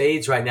in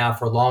spades right now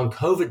for long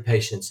COVID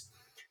patients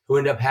who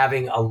end up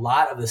having a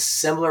lot of the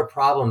similar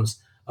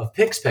problems of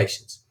PICS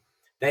patients.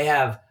 They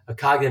have a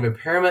cognitive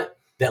impairment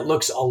that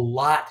looks a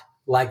lot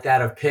like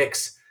that of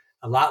PICS,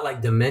 a lot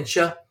like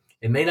dementia.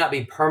 It may not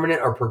be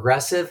permanent or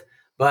progressive,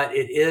 but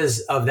it is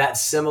of that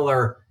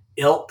similar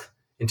ilk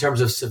in terms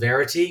of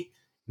severity,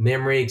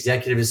 memory,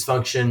 executive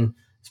dysfunction,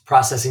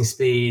 processing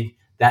speed,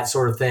 that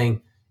sort of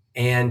thing.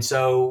 And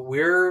so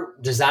we're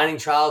designing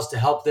trials to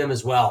help them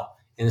as well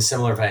in a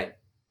similar vein.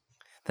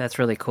 That's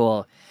really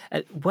cool.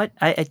 What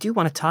I do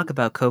want to talk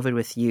about COVID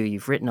with you.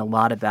 You've written a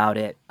lot about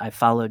it. I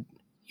followed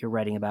your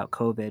writing about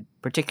COVID,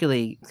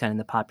 particularly kind of in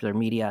the popular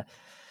media.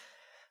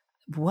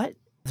 It's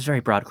a very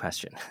broad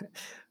question.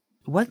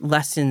 What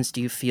lessons do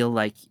you feel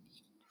like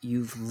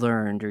you've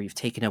learned or you've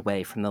taken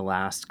away from the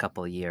last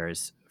couple of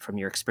years from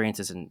your experience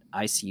as an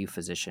ICU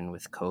physician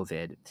with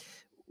COVID?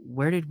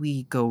 Where did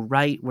we go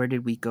right? Where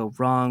did we go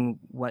wrong?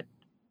 What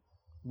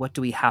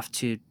do we have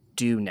to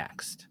do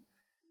next?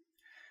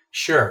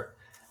 Sure.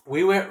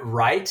 We went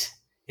right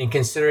in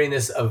considering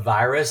this a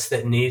virus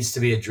that needs to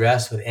be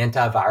addressed with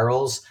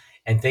antivirals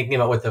and thinking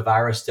about what the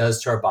virus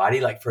does to our body.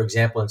 Like, for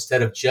example,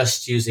 instead of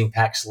just using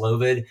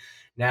Paxlovid,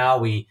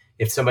 now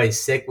if somebody's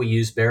sick, we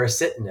use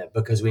baricitinib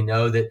because we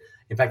know that,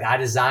 in fact, I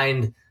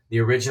designed the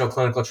original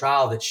clinical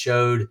trial that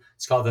showed,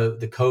 it's called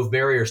the Cove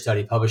Barrier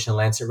Study, published in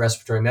Lancet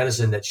Respiratory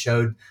Medicine, that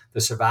showed the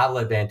survival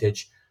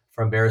advantage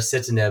from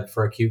baricitinib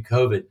for acute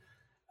COVID.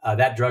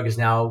 That drug is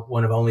now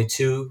one of only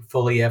 2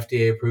 fully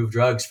FDA-approved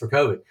drugs for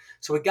COVID.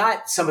 So we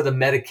got some of the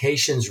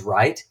medications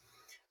right.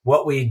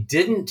 What we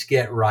didn't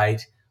get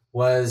right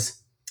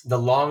was the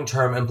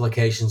long-term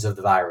implications of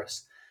the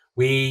virus.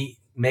 We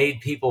made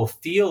people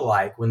feel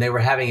like when they were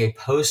having a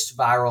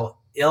post-viral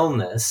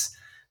illness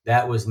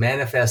that was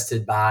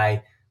manifested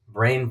by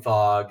brain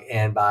fog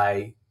and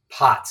by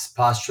POTS,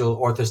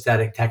 postural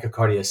orthostatic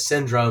tachycardia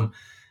syndrome,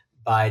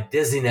 by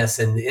dizziness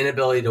and the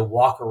inability to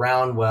walk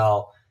around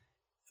well,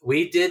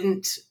 we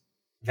didn't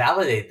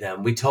validate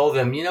them. We told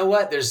them, you know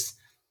what, there's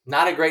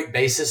not a great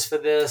basis for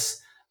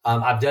this.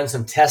 I've done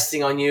some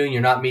testing on you and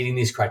you're not meeting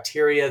these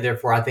criteria.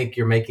 Therefore, I think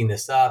you're making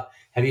this up.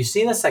 Have you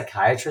seen a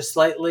psychiatrist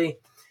lately?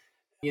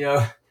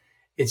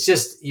 It's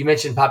just, you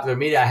mentioned popular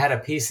media. I had a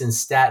piece in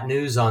Stat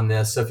News on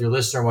this. So if your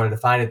listener wanted to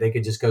find it, they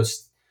could just go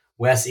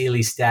Wes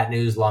Ely Stat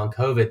News Long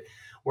COVID,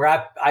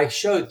 where I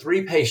showed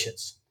 3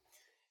 patients.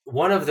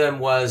 One of them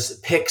was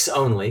PICS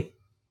only.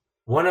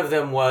 One of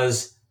them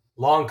was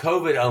long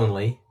COVID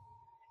only,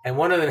 and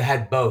one of them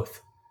had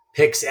both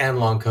PICS and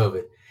long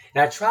COVID.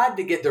 And I tried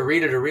to get the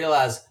reader to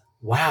realize,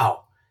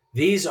 wow,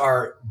 these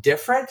are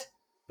different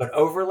but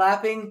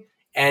overlapping,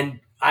 and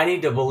I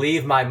need to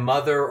believe my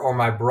mother or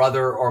my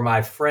brother or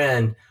my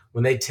friend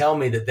when they tell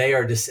me that they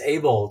are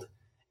disabled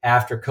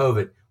after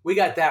COVID. We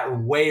got that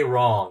way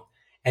wrong.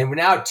 And we're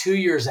now 2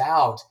 years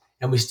out,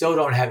 and we still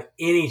don't have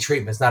any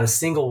treatments, not a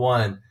single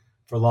one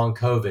for long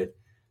COVID.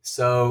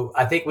 So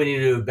I think we need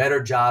to do a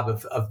better job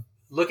of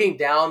looking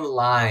down the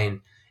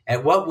line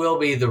at what will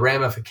be the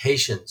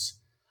ramifications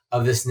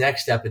of this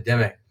next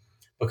epidemic.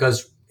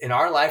 Because in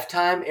our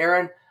lifetime,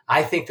 Aaron,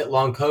 I think that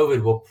long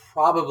COVID will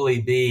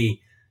probably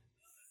be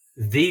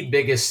the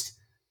biggest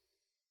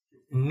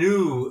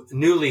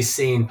newly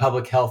seen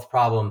public health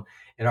problem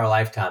in our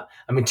lifetime.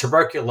 I mean,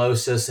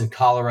 tuberculosis and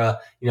cholera,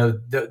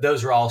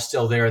 those are all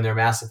still there and they're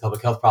massive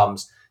public health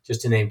problems,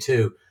 just to name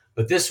 2.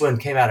 But this one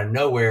came out of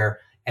nowhere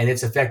and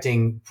it's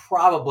affecting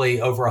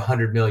probably over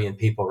 100 million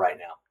people right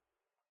now.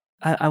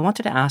 I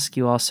wanted to ask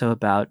you also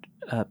about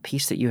a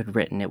piece that you had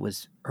written. It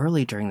was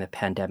early during the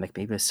pandemic,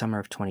 maybe the summer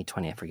of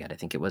 2020, I forget. I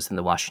think it was in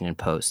the Washington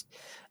Post,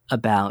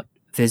 about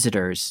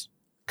visitors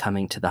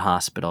coming to the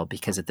hospital.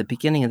 Because at the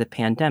beginning of the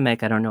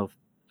pandemic, I don't know if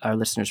our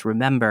listeners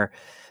remember,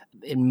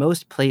 in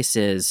most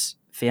places,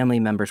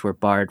 family members were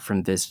barred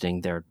from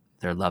visiting their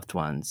loved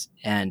ones.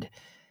 And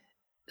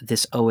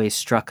this always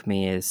struck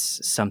me as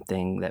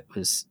something that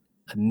was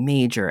a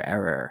major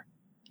error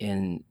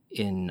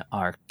in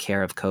our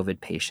care of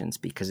COVID patients,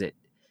 because it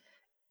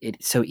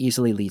so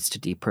easily leads to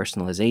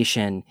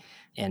depersonalization,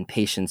 and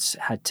patients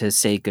had to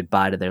say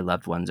goodbye to their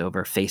loved ones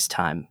over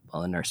FaceTime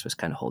while a nurse was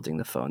kind of holding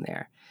the phone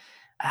there.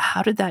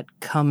 How did that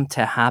come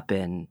to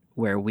happen,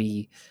 where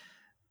we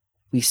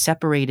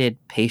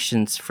separated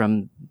patients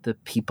from the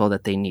people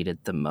that they needed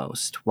the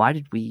most? Why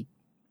did we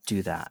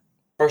do that?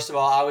 First of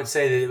all, I would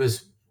say that it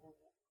was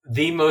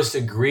the most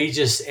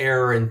egregious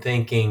error in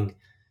thinking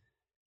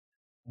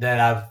that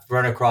I've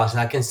run across, and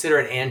I consider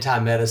it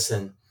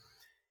anti-medicine.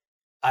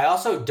 I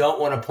also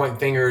don't want to point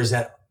fingers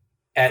at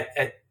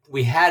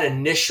we had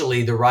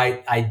initially the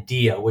right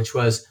idea, which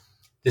was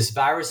this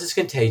virus is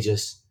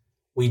contagious.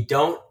 We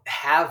don't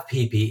have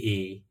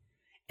PPE,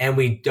 and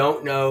we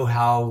don't know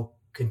how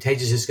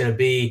contagious it's going to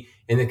be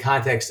in the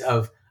context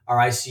of our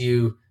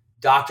ICU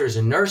doctors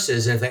and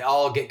nurses. And if they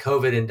all get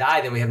COVID and die,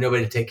 then we have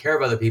nobody to take care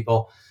of other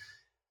people.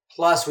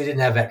 Plus, we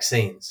didn't have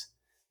vaccines.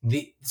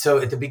 So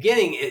at the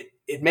beginning,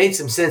 it made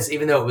some sense,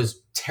 even though it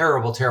was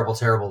terrible, terrible,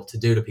 terrible to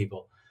do to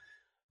people.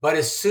 But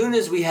as soon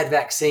as we had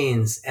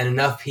vaccines and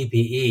enough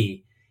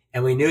PPE,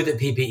 and we knew that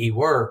PPE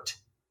worked,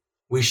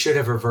 we should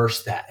have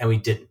reversed that, and we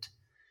didn't.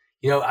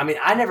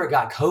 I never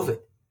got COVID.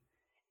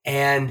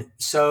 And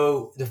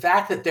so the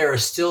fact that there are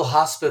still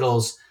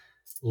hospitals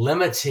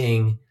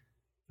limiting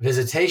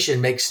visitation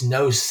makes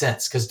no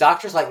sense, because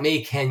doctors like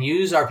me can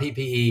use our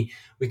PPE.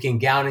 We can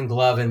gown and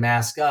glove and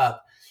mask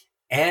up,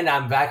 and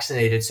I'm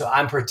vaccinated, so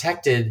I'm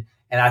protected,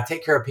 and I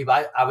take care of people.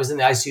 I was in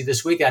the ICU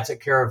this week. I took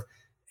care of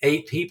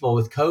 8 people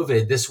with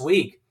COVID this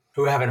week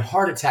who were having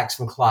heart attacks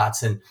from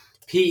clots and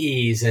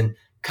PEs and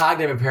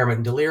cognitive impairment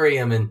and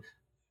delirium and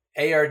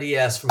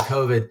ARDS from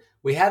COVID.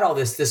 We had all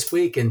this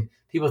week, and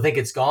people think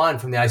it's gone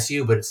from the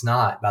ICU, but it's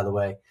not, by the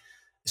way.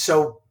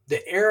 So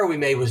the error we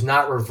made was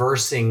not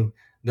reversing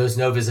those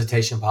no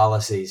visitation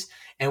policies.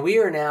 And we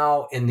are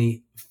now in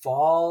the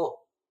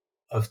fall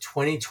of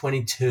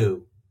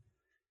 2022,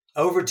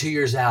 over 2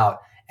 years out.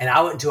 And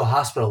I went to a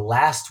hospital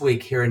last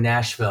week here in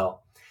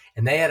Nashville,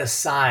 and they had a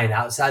sign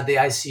outside the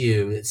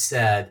ICU that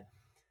said,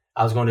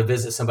 I was going to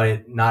visit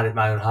somebody not at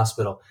my own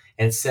hospital,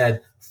 and it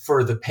said,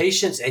 for the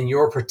patients and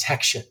your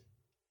protection,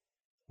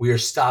 we are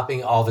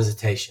stopping all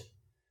visitation.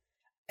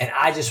 And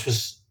I just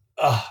was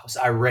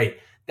irate.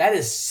 That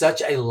is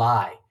such a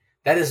lie.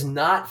 That is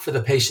not for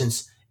the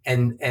patients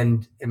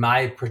and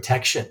my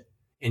protection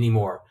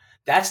anymore.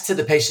 That's to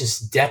the patient's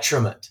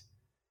detriment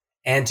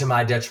and to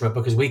my detriment,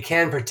 because we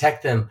can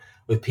protect them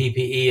with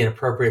PPE and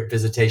appropriate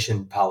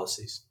visitation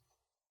policies.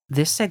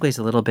 This segues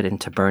a little bit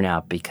into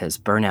burnout, because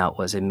burnout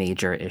was a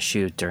major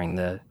issue during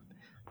the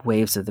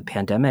waves of the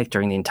pandemic,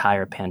 during the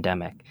entire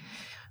pandemic,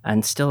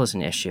 and still is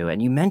an issue.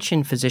 And you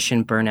mentioned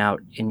physician burnout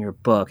in your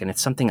book, and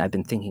it's something I've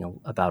been thinking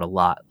about a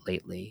lot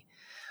lately.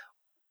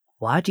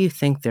 Why do you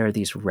think there are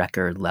these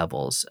record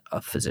levels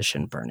of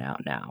physician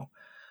burnout now?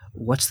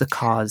 What's the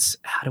cause?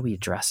 How do we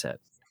address it?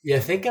 Yeah,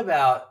 think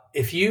about,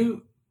 if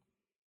you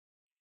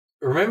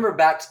remember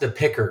back to the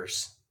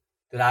pickers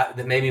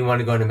that made me want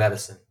to go into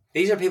medicine.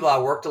 These are people I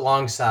worked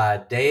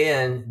alongside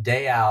day in,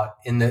 day out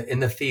in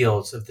the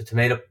fields of the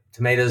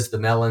tomatoes, the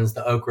melons,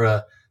 the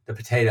okra, the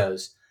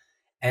potatoes.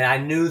 And I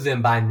knew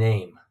them by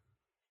name,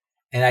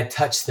 and I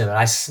touched them, and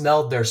I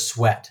smelled their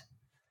sweat.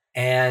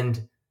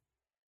 And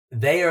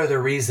they are the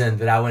reason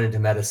that I went into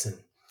medicine.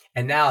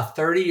 And now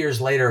 30 years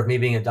later of me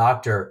being a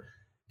doctor,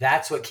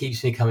 that's what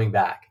keeps me coming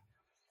back,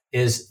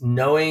 is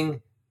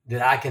knowing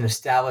that I can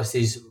establish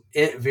these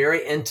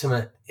very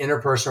intimate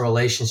interpersonal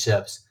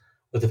relationships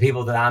with the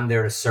people that I'm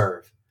there to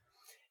serve.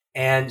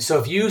 And so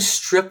if you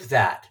strip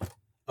that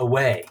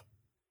away,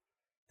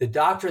 the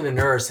doctor and the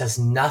nurse has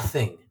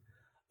nothing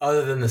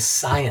other than the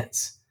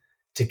science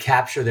to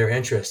capture their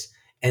interest.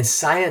 And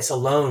science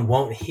alone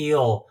won't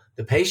heal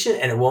the patient,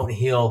 and it won't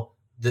heal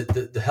the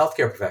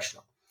healthcare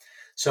professional.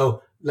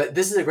 So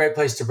this is a great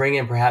place to bring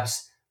in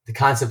perhaps the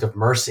concept of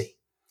mercy.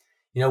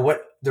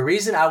 The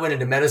reason I went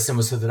into medicine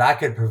was so that I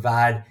could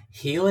provide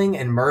healing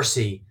and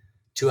mercy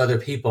to other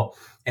people.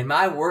 And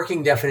my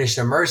working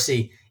definition of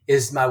mercy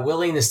is my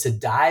willingness to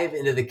dive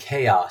into the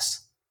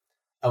chaos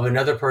of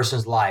another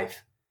person's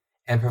life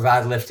and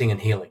provide lifting and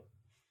healing.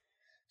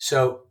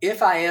 So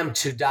if I am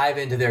to dive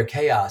into their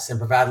chaos and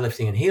provide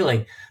lifting and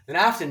healing, then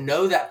I have to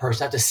know that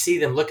person. I have to see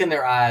them, look in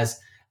their eyes.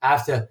 I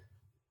have to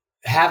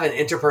have an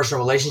interpersonal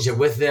relationship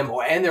with them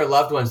and their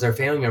loved ones, their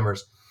family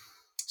members.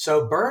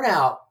 So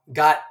burnout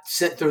got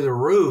sent through the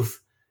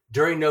roof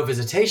during no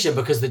visitation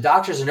because the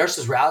doctors and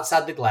nurses were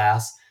outside the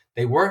glass.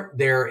 They weren't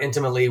there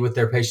intimately with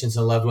their patients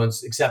and loved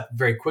ones, except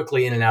very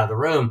quickly in and out of the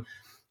room.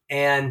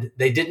 And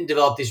they didn't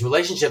develop these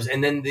relationships.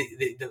 And then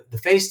the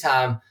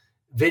FaceTime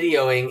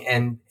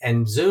videoing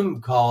and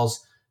Zoom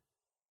calls,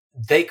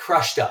 they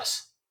crushed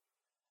us.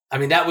 I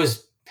mean, that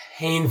was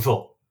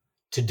painful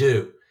to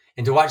do.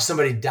 And to watch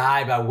somebody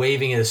die by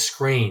waving at a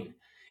screen,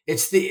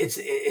 it's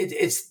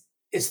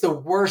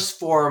the worst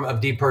form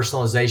of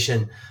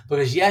depersonalization,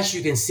 because yes,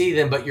 you can see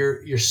them, but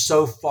you're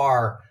so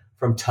far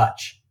from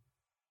touch.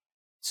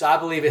 So I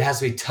believe it has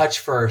to be touch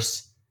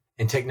first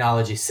and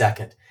technology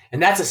second.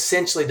 And that's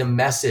essentially the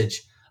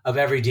message of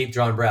every deep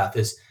drawn breath,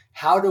 is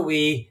how do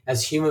we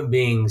as human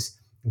beings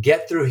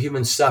get through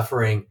human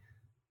suffering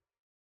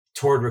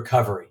toward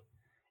recovery?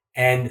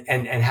 And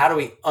how do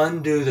we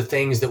undo the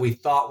things that we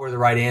thought were the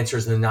right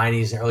answers in the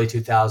 90s and early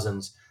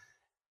 2000s?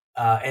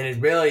 And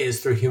it really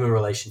is through human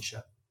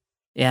relationship.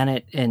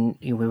 And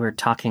we were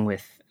talking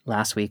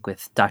last week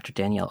with Dr.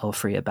 Danielle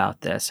Ofri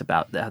about this,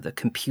 about how the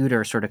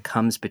computer sort of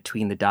comes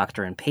between the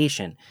doctor and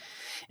patient.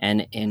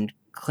 And in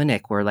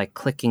clinic, we're like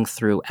clicking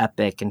through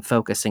Epic and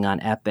focusing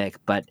on Epic,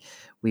 but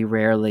we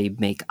rarely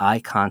make eye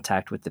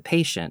contact with the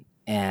patient.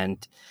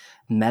 And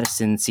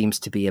medicine seems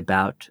to be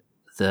about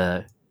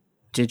the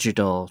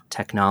digital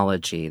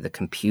technology, the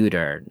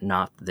computer,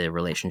 not the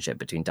relationship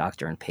between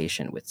doctor and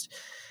patient,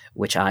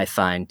 which I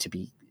find to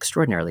be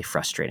extraordinarily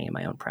frustrating in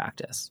my own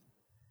practice.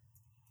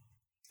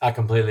 I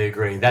completely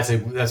agree.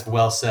 That's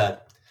well said.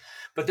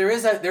 But there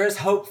is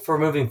hope for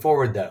moving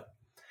forward, though.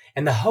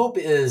 And the hope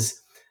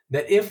is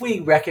that if we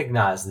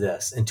recognize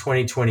this in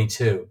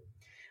 2022,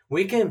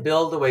 we can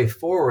build a way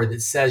forward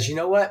that says, you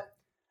know what?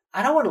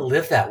 I don't want to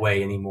live that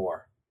way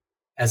anymore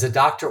as a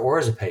doctor or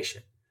as a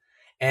patient.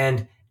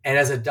 And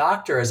as a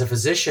doctor, as a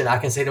physician, I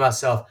can say to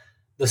myself,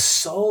 the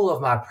soul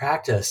of my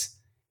practice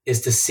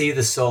is to see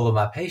the soul of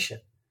my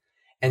patient.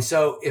 And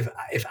so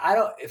if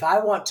I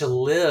want to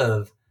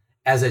live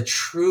as a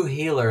true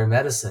healer in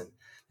medicine,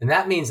 then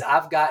that means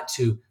I've got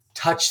to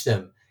touch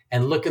them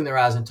and look in their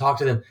eyes and talk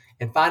to them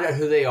and find out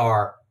who they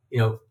are.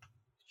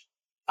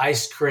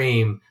 Ice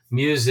cream,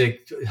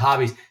 music,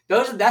 hobbies.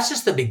 That's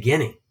just the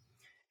beginning.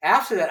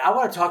 After that, I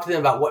want to talk to them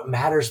about what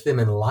matters to them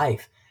in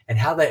life and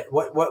how they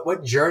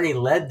what journey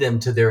led them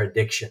to their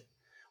addiction,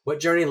 what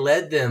journey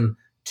led them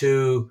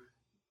to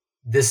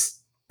this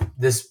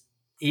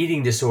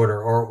eating disorder,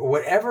 or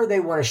whatever they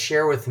want to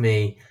share with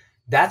me.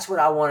 That's what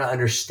I want to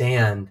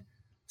understand,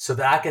 so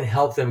that I can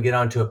help them get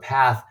onto a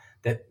path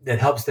that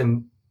helps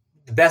them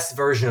the best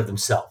version of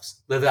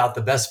themselves, live out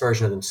the best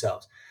version of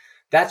themselves.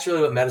 That's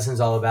really what medicine's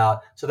all about.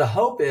 So the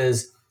hope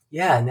is,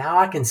 now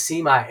I can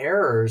see my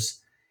errors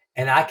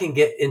and I can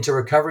get into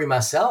recovery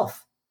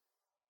myself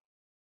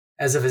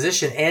as a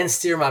physician and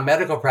steer my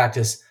medical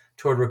practice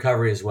toward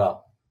recovery as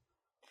well.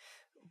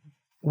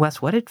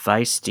 Wes, what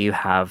advice do you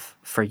have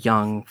for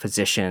young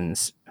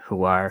physicians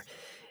who are,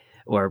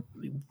 or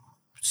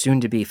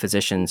soon to be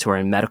physicians who are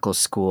in medical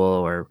school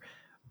or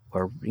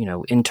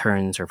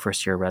interns or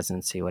first year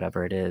residency,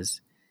 whatever it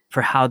is,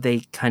 for how they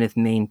kind of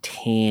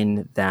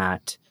maintain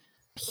that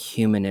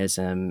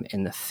humanism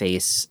in the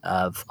face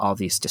of all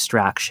these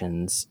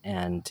distractions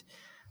and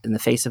in the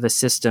face of a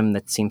system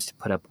that seems to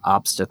put up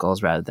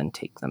obstacles rather than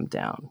take them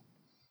down?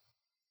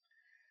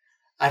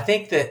 I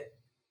think that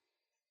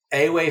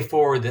a way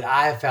forward that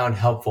I have found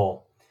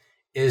helpful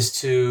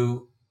is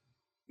to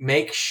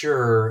make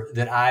sure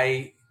that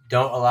I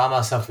don't allow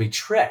myself to be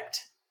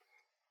tricked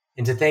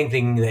into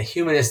thinking that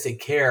humanistic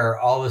care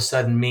all of a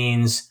sudden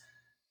means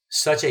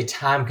such a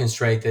time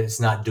constraint that it's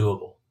not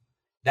doable.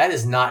 That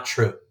is not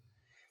true.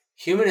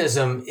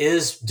 Humanism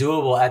is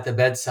doable at the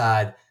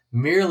bedside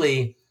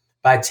merely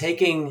by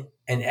taking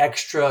an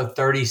extra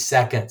 30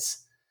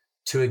 seconds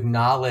to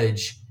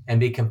acknowledge and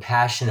be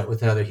compassionate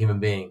with another human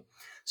being.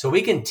 So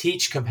we can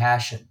teach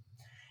compassion.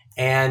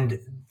 And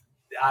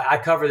I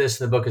cover this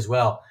in the book as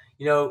well.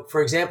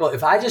 For example,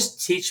 if I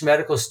just teach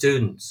medical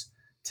students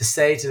to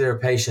say to their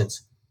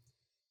patients,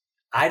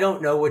 I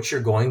don't know what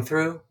you're going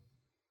through,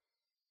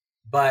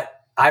 but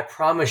I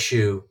promise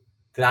you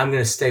that I'm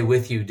going to stay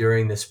with you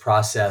during this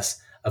process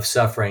of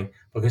suffering,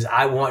 because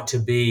I want to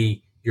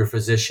be your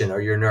physician or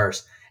your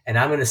nurse. And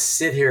I'm going to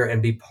sit here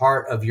and be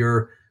part of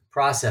your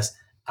process.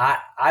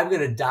 I'm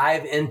going to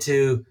dive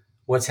into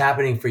what's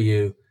happening for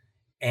you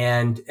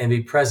and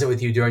be present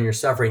with you during your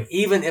suffering,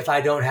 even if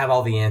I don't have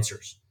all the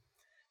answers.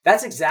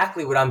 That's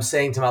exactly what I'm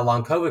saying to my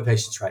long COVID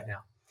patients right now.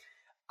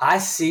 I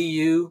see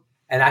you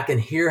and I can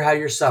hear how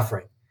you're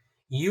suffering.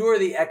 You are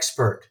the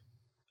expert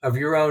of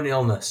your own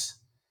illness,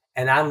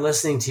 and I'm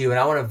listening to you, and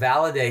I want to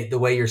validate the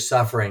way you're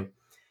suffering.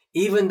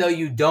 Even though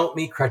you don't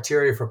meet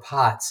criteria for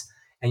POTS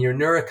and your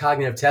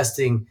neurocognitive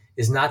testing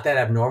is not that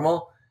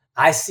abnormal,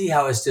 I see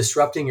how it's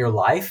disrupting your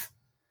life,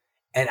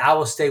 and I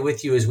will stay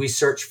with you as we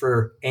search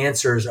for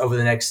answers over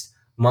the next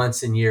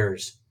months and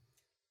years.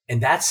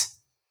 And that's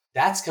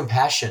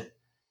compassion.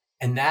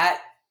 And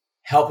that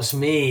helps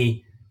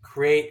me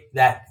create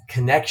that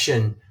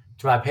connection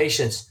to my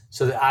patients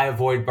so that I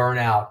avoid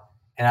burnout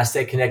and I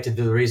stay connected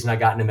to the reason I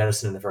got into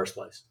medicine in the first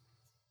place.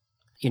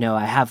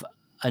 I have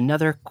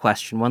another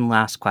question, one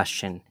last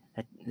question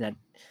that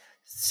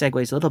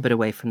segues a little bit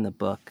away from the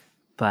book,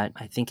 but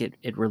I think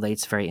it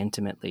relates very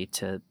intimately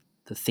to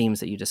the themes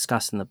that you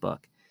discuss in the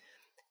book.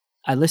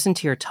 I listened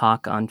to your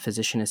talk on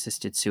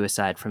physician-assisted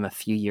suicide from a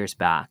few years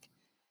back,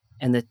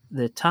 and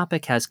the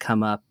topic has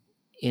come up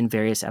in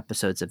various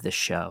episodes of this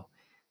show.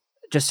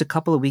 Just a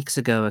couple of weeks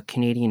ago, a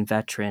Canadian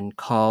veteran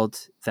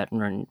called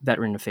Veteran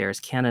Affairs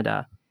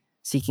Canada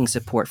seeking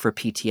support for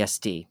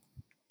PTSD,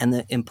 and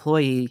the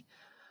employee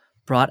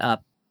brought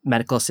up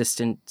medical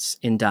assistance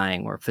in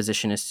dying, or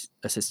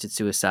physician-assisted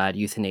suicide,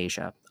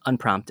 euthanasia,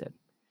 unprompted.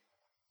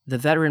 The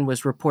veteran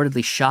was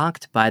reportedly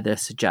shocked by the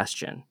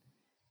suggestion,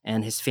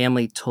 and his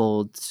family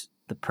told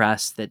the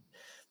press that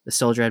the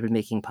soldier had been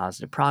making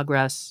positive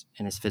progress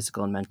in his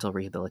physical and mental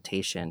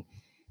rehabilitation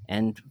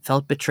and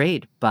felt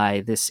betrayed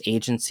by this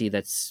agency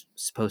that's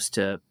supposed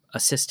to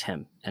assist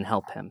him and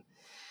help him.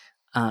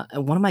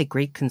 And one of my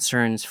great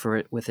concerns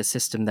with a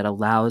system that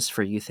allows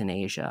for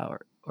euthanasia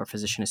or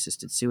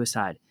physician-assisted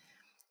suicide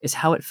is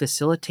how it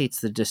facilitates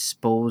the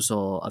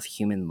disposal of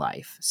human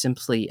life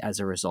simply as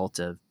a result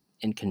of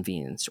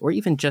inconvenience or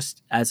even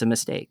just as a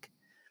mistake.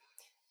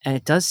 And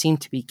it does seem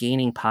to be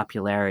gaining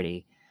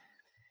popularity.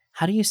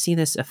 How do you see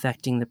this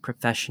affecting the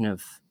profession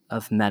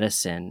of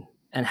medicine,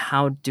 and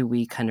how do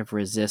we kind of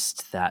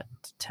resist that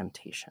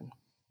temptation?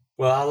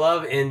 Well, I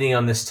love ending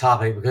on this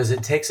topic because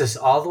it takes us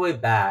all the way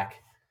back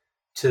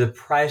to the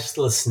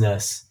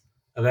pricelessness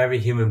of every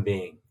human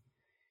being.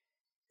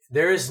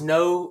 There is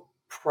no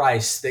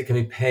price that can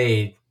be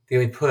paid, that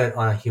can be put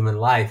on a human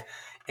life.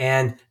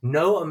 And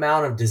no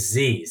amount of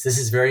disease, this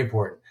is very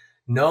important,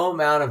 no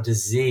amount of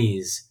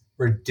disease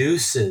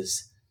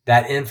reduces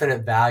that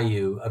infinite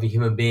value of a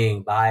human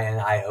being by an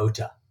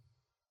iota.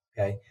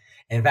 Okay.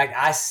 And in fact,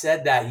 I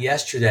said that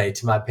yesterday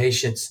to my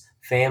patient's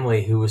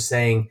family who was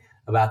saying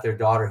about their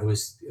daughter who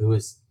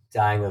was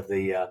dying of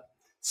the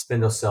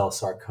spindle cell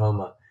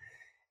sarcoma.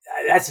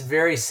 That's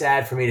very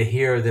sad for me to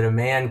hear that a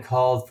man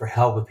called for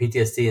help with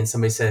PTSD and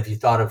somebody said, if you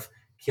thought of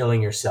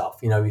killing yourself,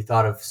 if you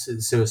thought of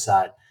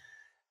suicide,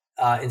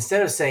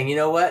 instead of saying, you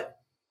know what,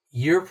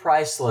 you're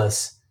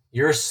priceless,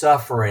 you're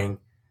suffering,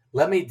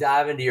 let me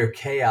dive into your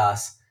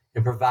chaos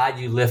and provide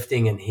you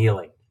lifting and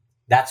healing.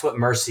 That's what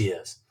mercy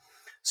is.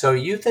 So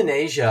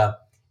euthanasia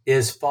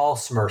is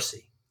false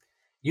mercy.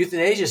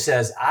 Euthanasia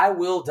says, I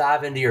will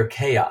dive into your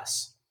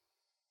chaos.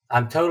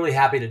 I'm totally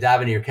happy to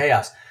dive into your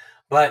chaos.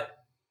 But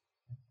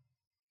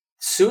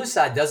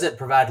suicide doesn't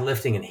provide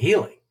lifting and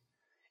healing.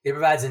 It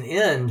provides an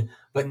end,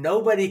 but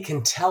nobody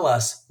can tell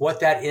us what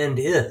that end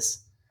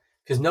is,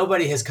 because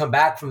nobody has come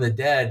back from the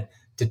dead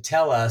to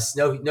tell us,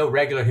 no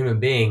regular human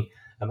being.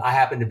 I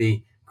happen to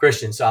be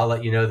Christian, so I'll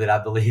let you know that I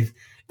believe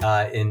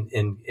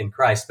in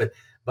Christ.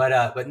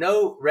 But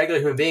no regular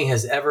human being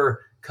has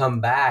ever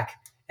come back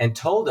and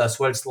told us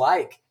what it's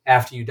like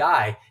after you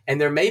die.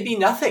 And there may be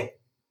nothing.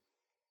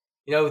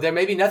 There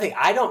may be nothing.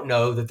 I don't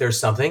know that there's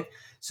something.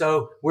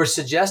 So we're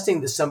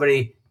suggesting that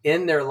somebody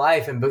in their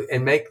life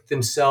and make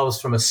themselves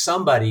from a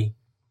somebody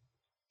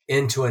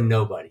into a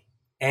nobody.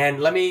 And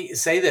let me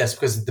say this,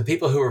 because the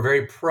people who are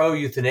very pro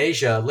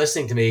euthanasia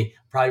listening to me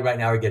probably right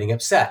now are getting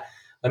upset.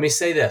 Let me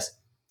say this.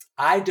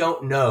 I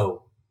don't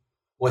know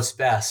what's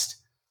best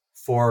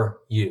for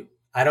you.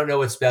 I don't know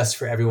what's best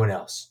for everyone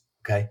else.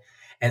 Okay.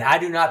 And I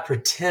do not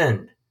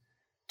pretend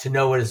to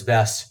know what is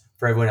best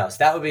for everyone else.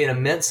 That would be an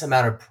immense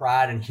amount of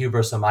pride and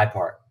hubris on my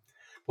part.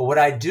 But what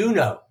I do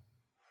know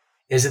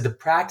is that the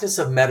practice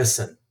of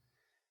medicine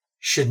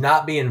should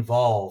not be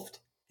involved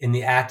in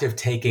the active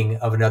taking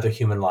of another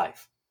human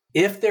life.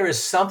 If there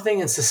is something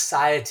in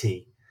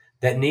society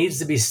that needs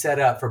to be set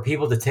up for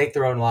people to take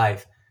their own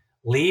life,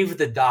 leave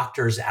the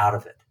doctors out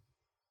of it.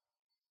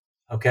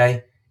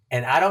 Okay?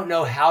 And I don't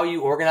know how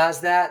you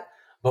organize that,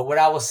 but what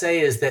I will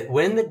say is that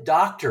when the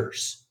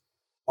doctors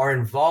are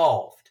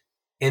involved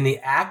in the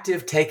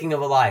active taking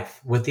of a life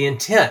with the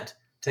intent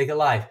to take a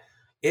life,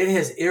 it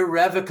has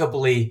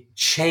irrevocably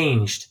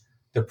changed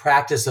the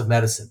practice of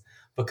medicine,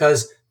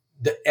 because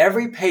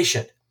every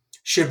patient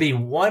should be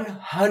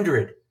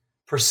 100%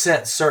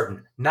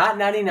 certain, not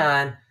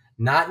 99,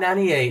 not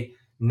 98,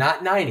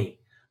 not 90,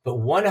 but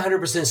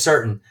 100%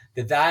 certain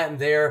that I am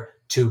there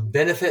to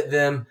benefit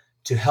them,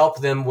 to help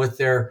them with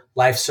their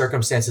life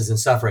circumstances and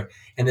suffering.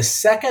 And the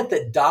second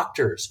that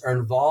doctors are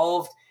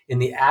involved in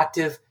the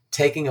active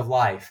taking of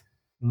life,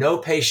 no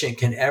patient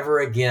can ever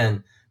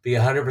again be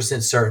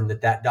 100% certain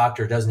that that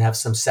doctor doesn't have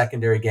some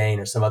secondary gain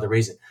or some other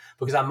reason.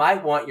 Because I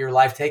might want your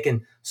life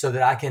taken so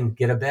that I can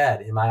get a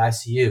bed in my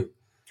ICU,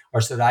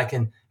 or so that I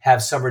can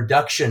have some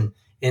reduction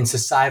in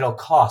societal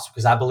costs,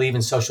 because I believe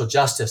in social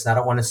justice and I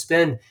don't want to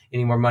spend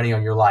any more money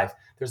on your life.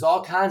 There's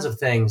all kinds of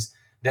things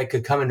that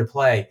could come into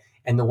play.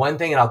 And the one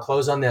thing, and I'll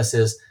close on this,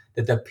 is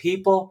that the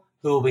people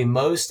who will be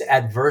most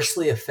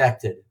adversely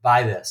affected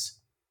by this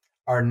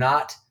are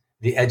not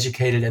the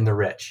educated and the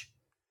rich.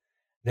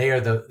 They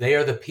are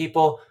the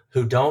people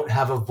who don't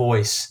have a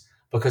voice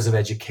because of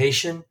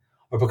education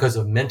or because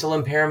of mental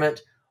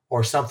impairment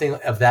or something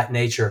of that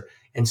nature.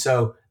 And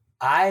so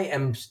I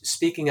am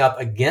speaking up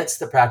against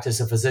the practice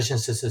of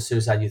physician-assisted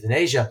suicide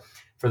euthanasia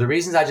for the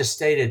reasons I just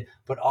stated,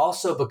 but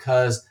also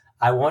because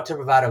I want to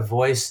provide a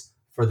voice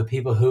for the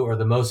people who are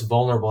the most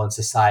vulnerable in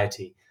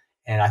society.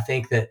 And I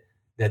think that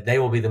they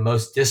will be the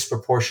most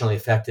disproportionately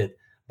affected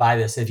by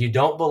this. If you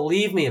don't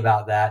believe me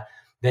about that,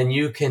 then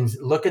you can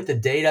look at the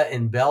data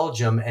in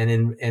Belgium and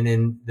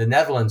in the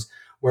Netherlands,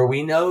 where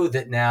we know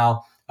that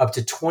now up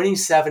to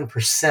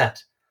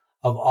 27%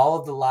 of all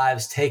of the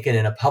lives taken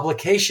in a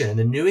publication in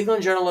the New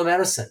England Journal of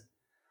Medicine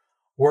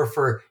were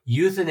for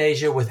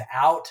euthanasia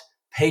without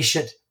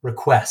patient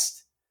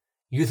request,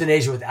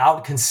 euthanasia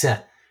without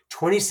consent.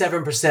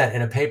 27%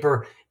 in a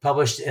paper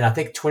published in, I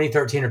think,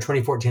 2013 or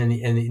 2014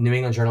 in the New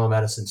England Journal of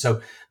Medicine.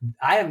 So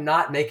I am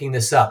not making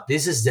this up.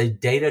 This is a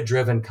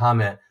data-driven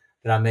comment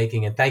that I'm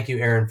making. And thank you,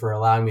 Aaron, for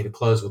allowing me to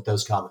close with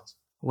those comments.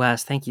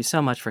 Wes, thank you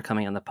so much for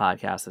coming on the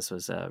podcast. This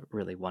was a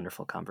really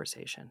wonderful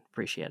conversation.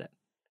 Appreciate it.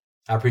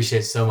 I appreciate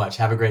it so much.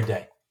 Have a great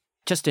day.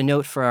 Just a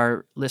note for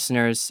our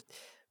listeners,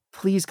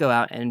 please go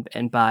out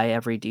and buy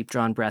Every Deep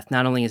Drawn Breath.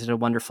 Not only is it a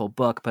wonderful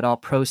book, but all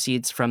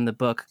proceeds from the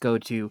book go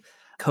to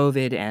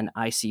COVID and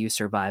ICU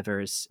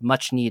survivors,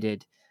 much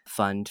needed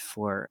fund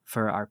for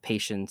our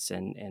patients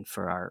and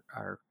for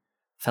our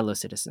fellow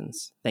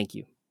citizens. Thank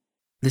you.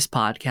 This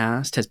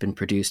podcast has been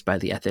produced by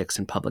the Ethics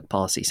and Public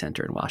Policy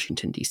Center in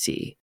Washington,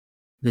 D.C.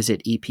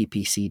 Visit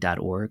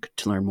eppc.org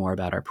to learn more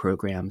about our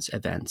programs,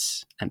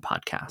 events, and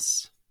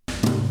podcasts.